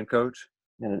offensive line coach.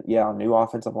 and a new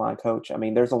offensive line coach. I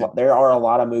mean, there are a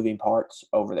lot of moving parts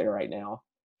over there right now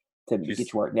to get you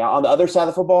work. Now on the other side of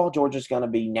the football, Georgia's going to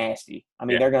be nasty. I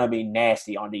mean, they're going to be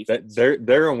nasty on defense. They're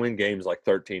going to win games like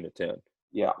 13-10.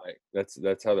 Yeah, that's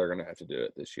how they're going to have to do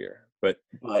it this year. But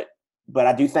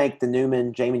I do think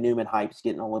the Jamie Newman hype is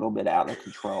getting a little bit out of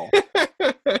control.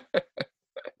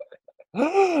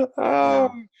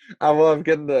 I love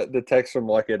getting the text from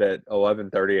Luckett at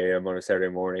 11:30 a.m. on a Saturday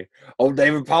morning. Oh,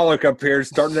 David Pollock up here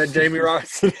starting that Jamie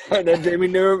Robinson, that Jamie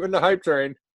Newman, the hype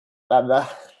train. I'm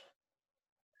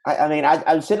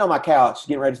sitting on my couch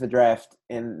getting ready for the draft,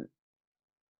 and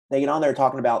they get on there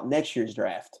talking about next year's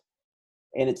draft,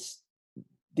 and it's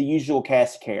the usual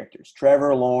cast of characters: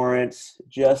 Trevor Lawrence,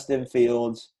 Justin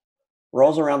Fields.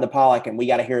 Rolls around to Pollock, and I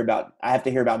have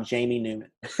to hear about Jamie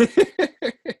Newman.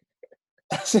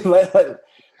 So let's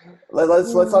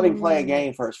let him play a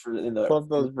game first Pump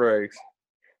those brakes.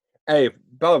 Hey,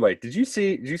 by the way, did you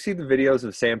see the videos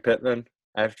of Sam Pittman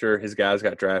after his guys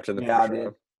got drafted in the first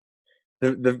round?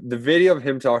 The video of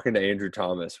him talking to Andrew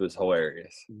Thomas was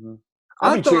hilarious. Mm-hmm.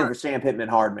 I'm cheering for Sam Pittman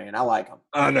hard, man. I like him.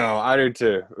 I know, I do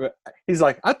too. He's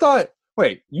like,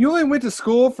 wait, you only went to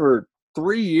school for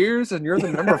 3 years and you're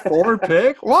the number 4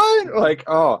 pick? What? Like,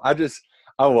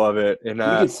 I love it. And you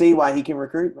can see why he can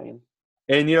recruit, man.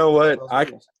 And you know what?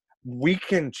 We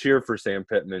can cheer for Sam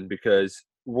Pittman because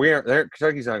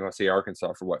Kentucky's not going to see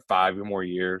Arkansas for 5 more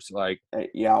years. Like,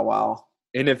 yeah, wow.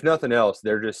 And if nothing else,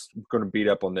 they're just going to beat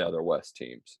up on the other West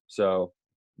teams. So,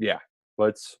 yeah,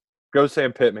 let's go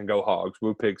Sam Pittman, go Hogs.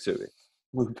 Woo pig Suey.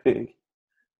 Woo pig.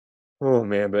 Oh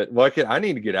man, but Luckett, I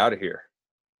need to get out of here.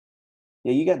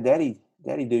 Yeah, you got daddy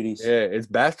duties. Yeah, it's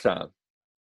bath time.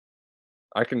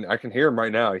 I can hear him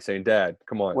right now. He's saying, "Dad,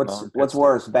 come on." What's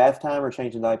worse, bath time or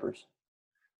changing diapers?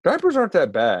 Diapers aren't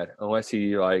that bad unless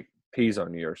he pees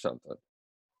on you or something.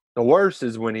 The worst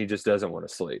is when he just doesn't want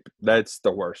to sleep. That's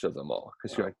the worst of them all.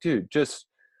 Because you're like, dude,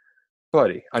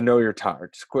 buddy, I know you're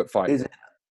tired. Just quit fighting.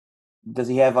 Does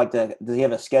he have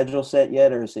a schedule set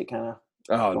yet, or is it kind of?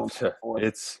 Oh,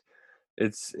 it's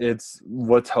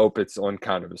let's hope it's on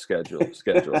kind of a schedule.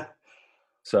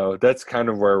 So that's kind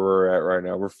of where we're at right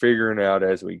now. We're figuring out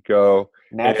as we go.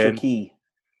 Naps are key.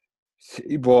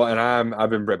 Well, and I've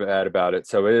been bad about it.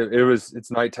 So it's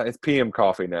nighttime. It's PM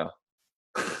coffee now.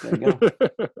 There you go.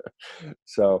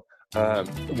 So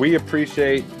we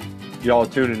appreciate y'all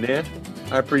tuning in.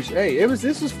 I appreciate. Hey,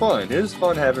 this was fun. It was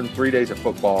fun having 3 days of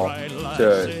football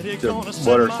to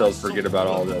let ourselves forget about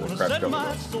all the other crap going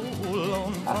on.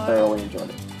 I thoroughly enjoyed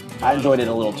it. I enjoyed it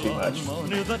a little too much.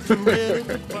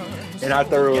 And I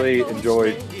thoroughly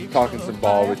enjoyed talking some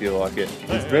ball with you, Luckett.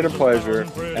 It's been a pleasure,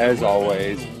 as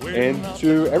always. And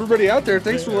to everybody out there,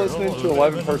 thanks for listening to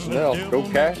 11 Personnel. Go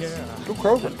Cats. Go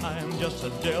Kroger. I'm just a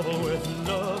devil with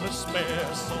love to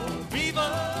spare. So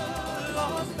viva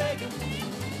Las Vegas.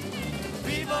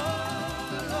 Viva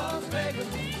Las Vegas.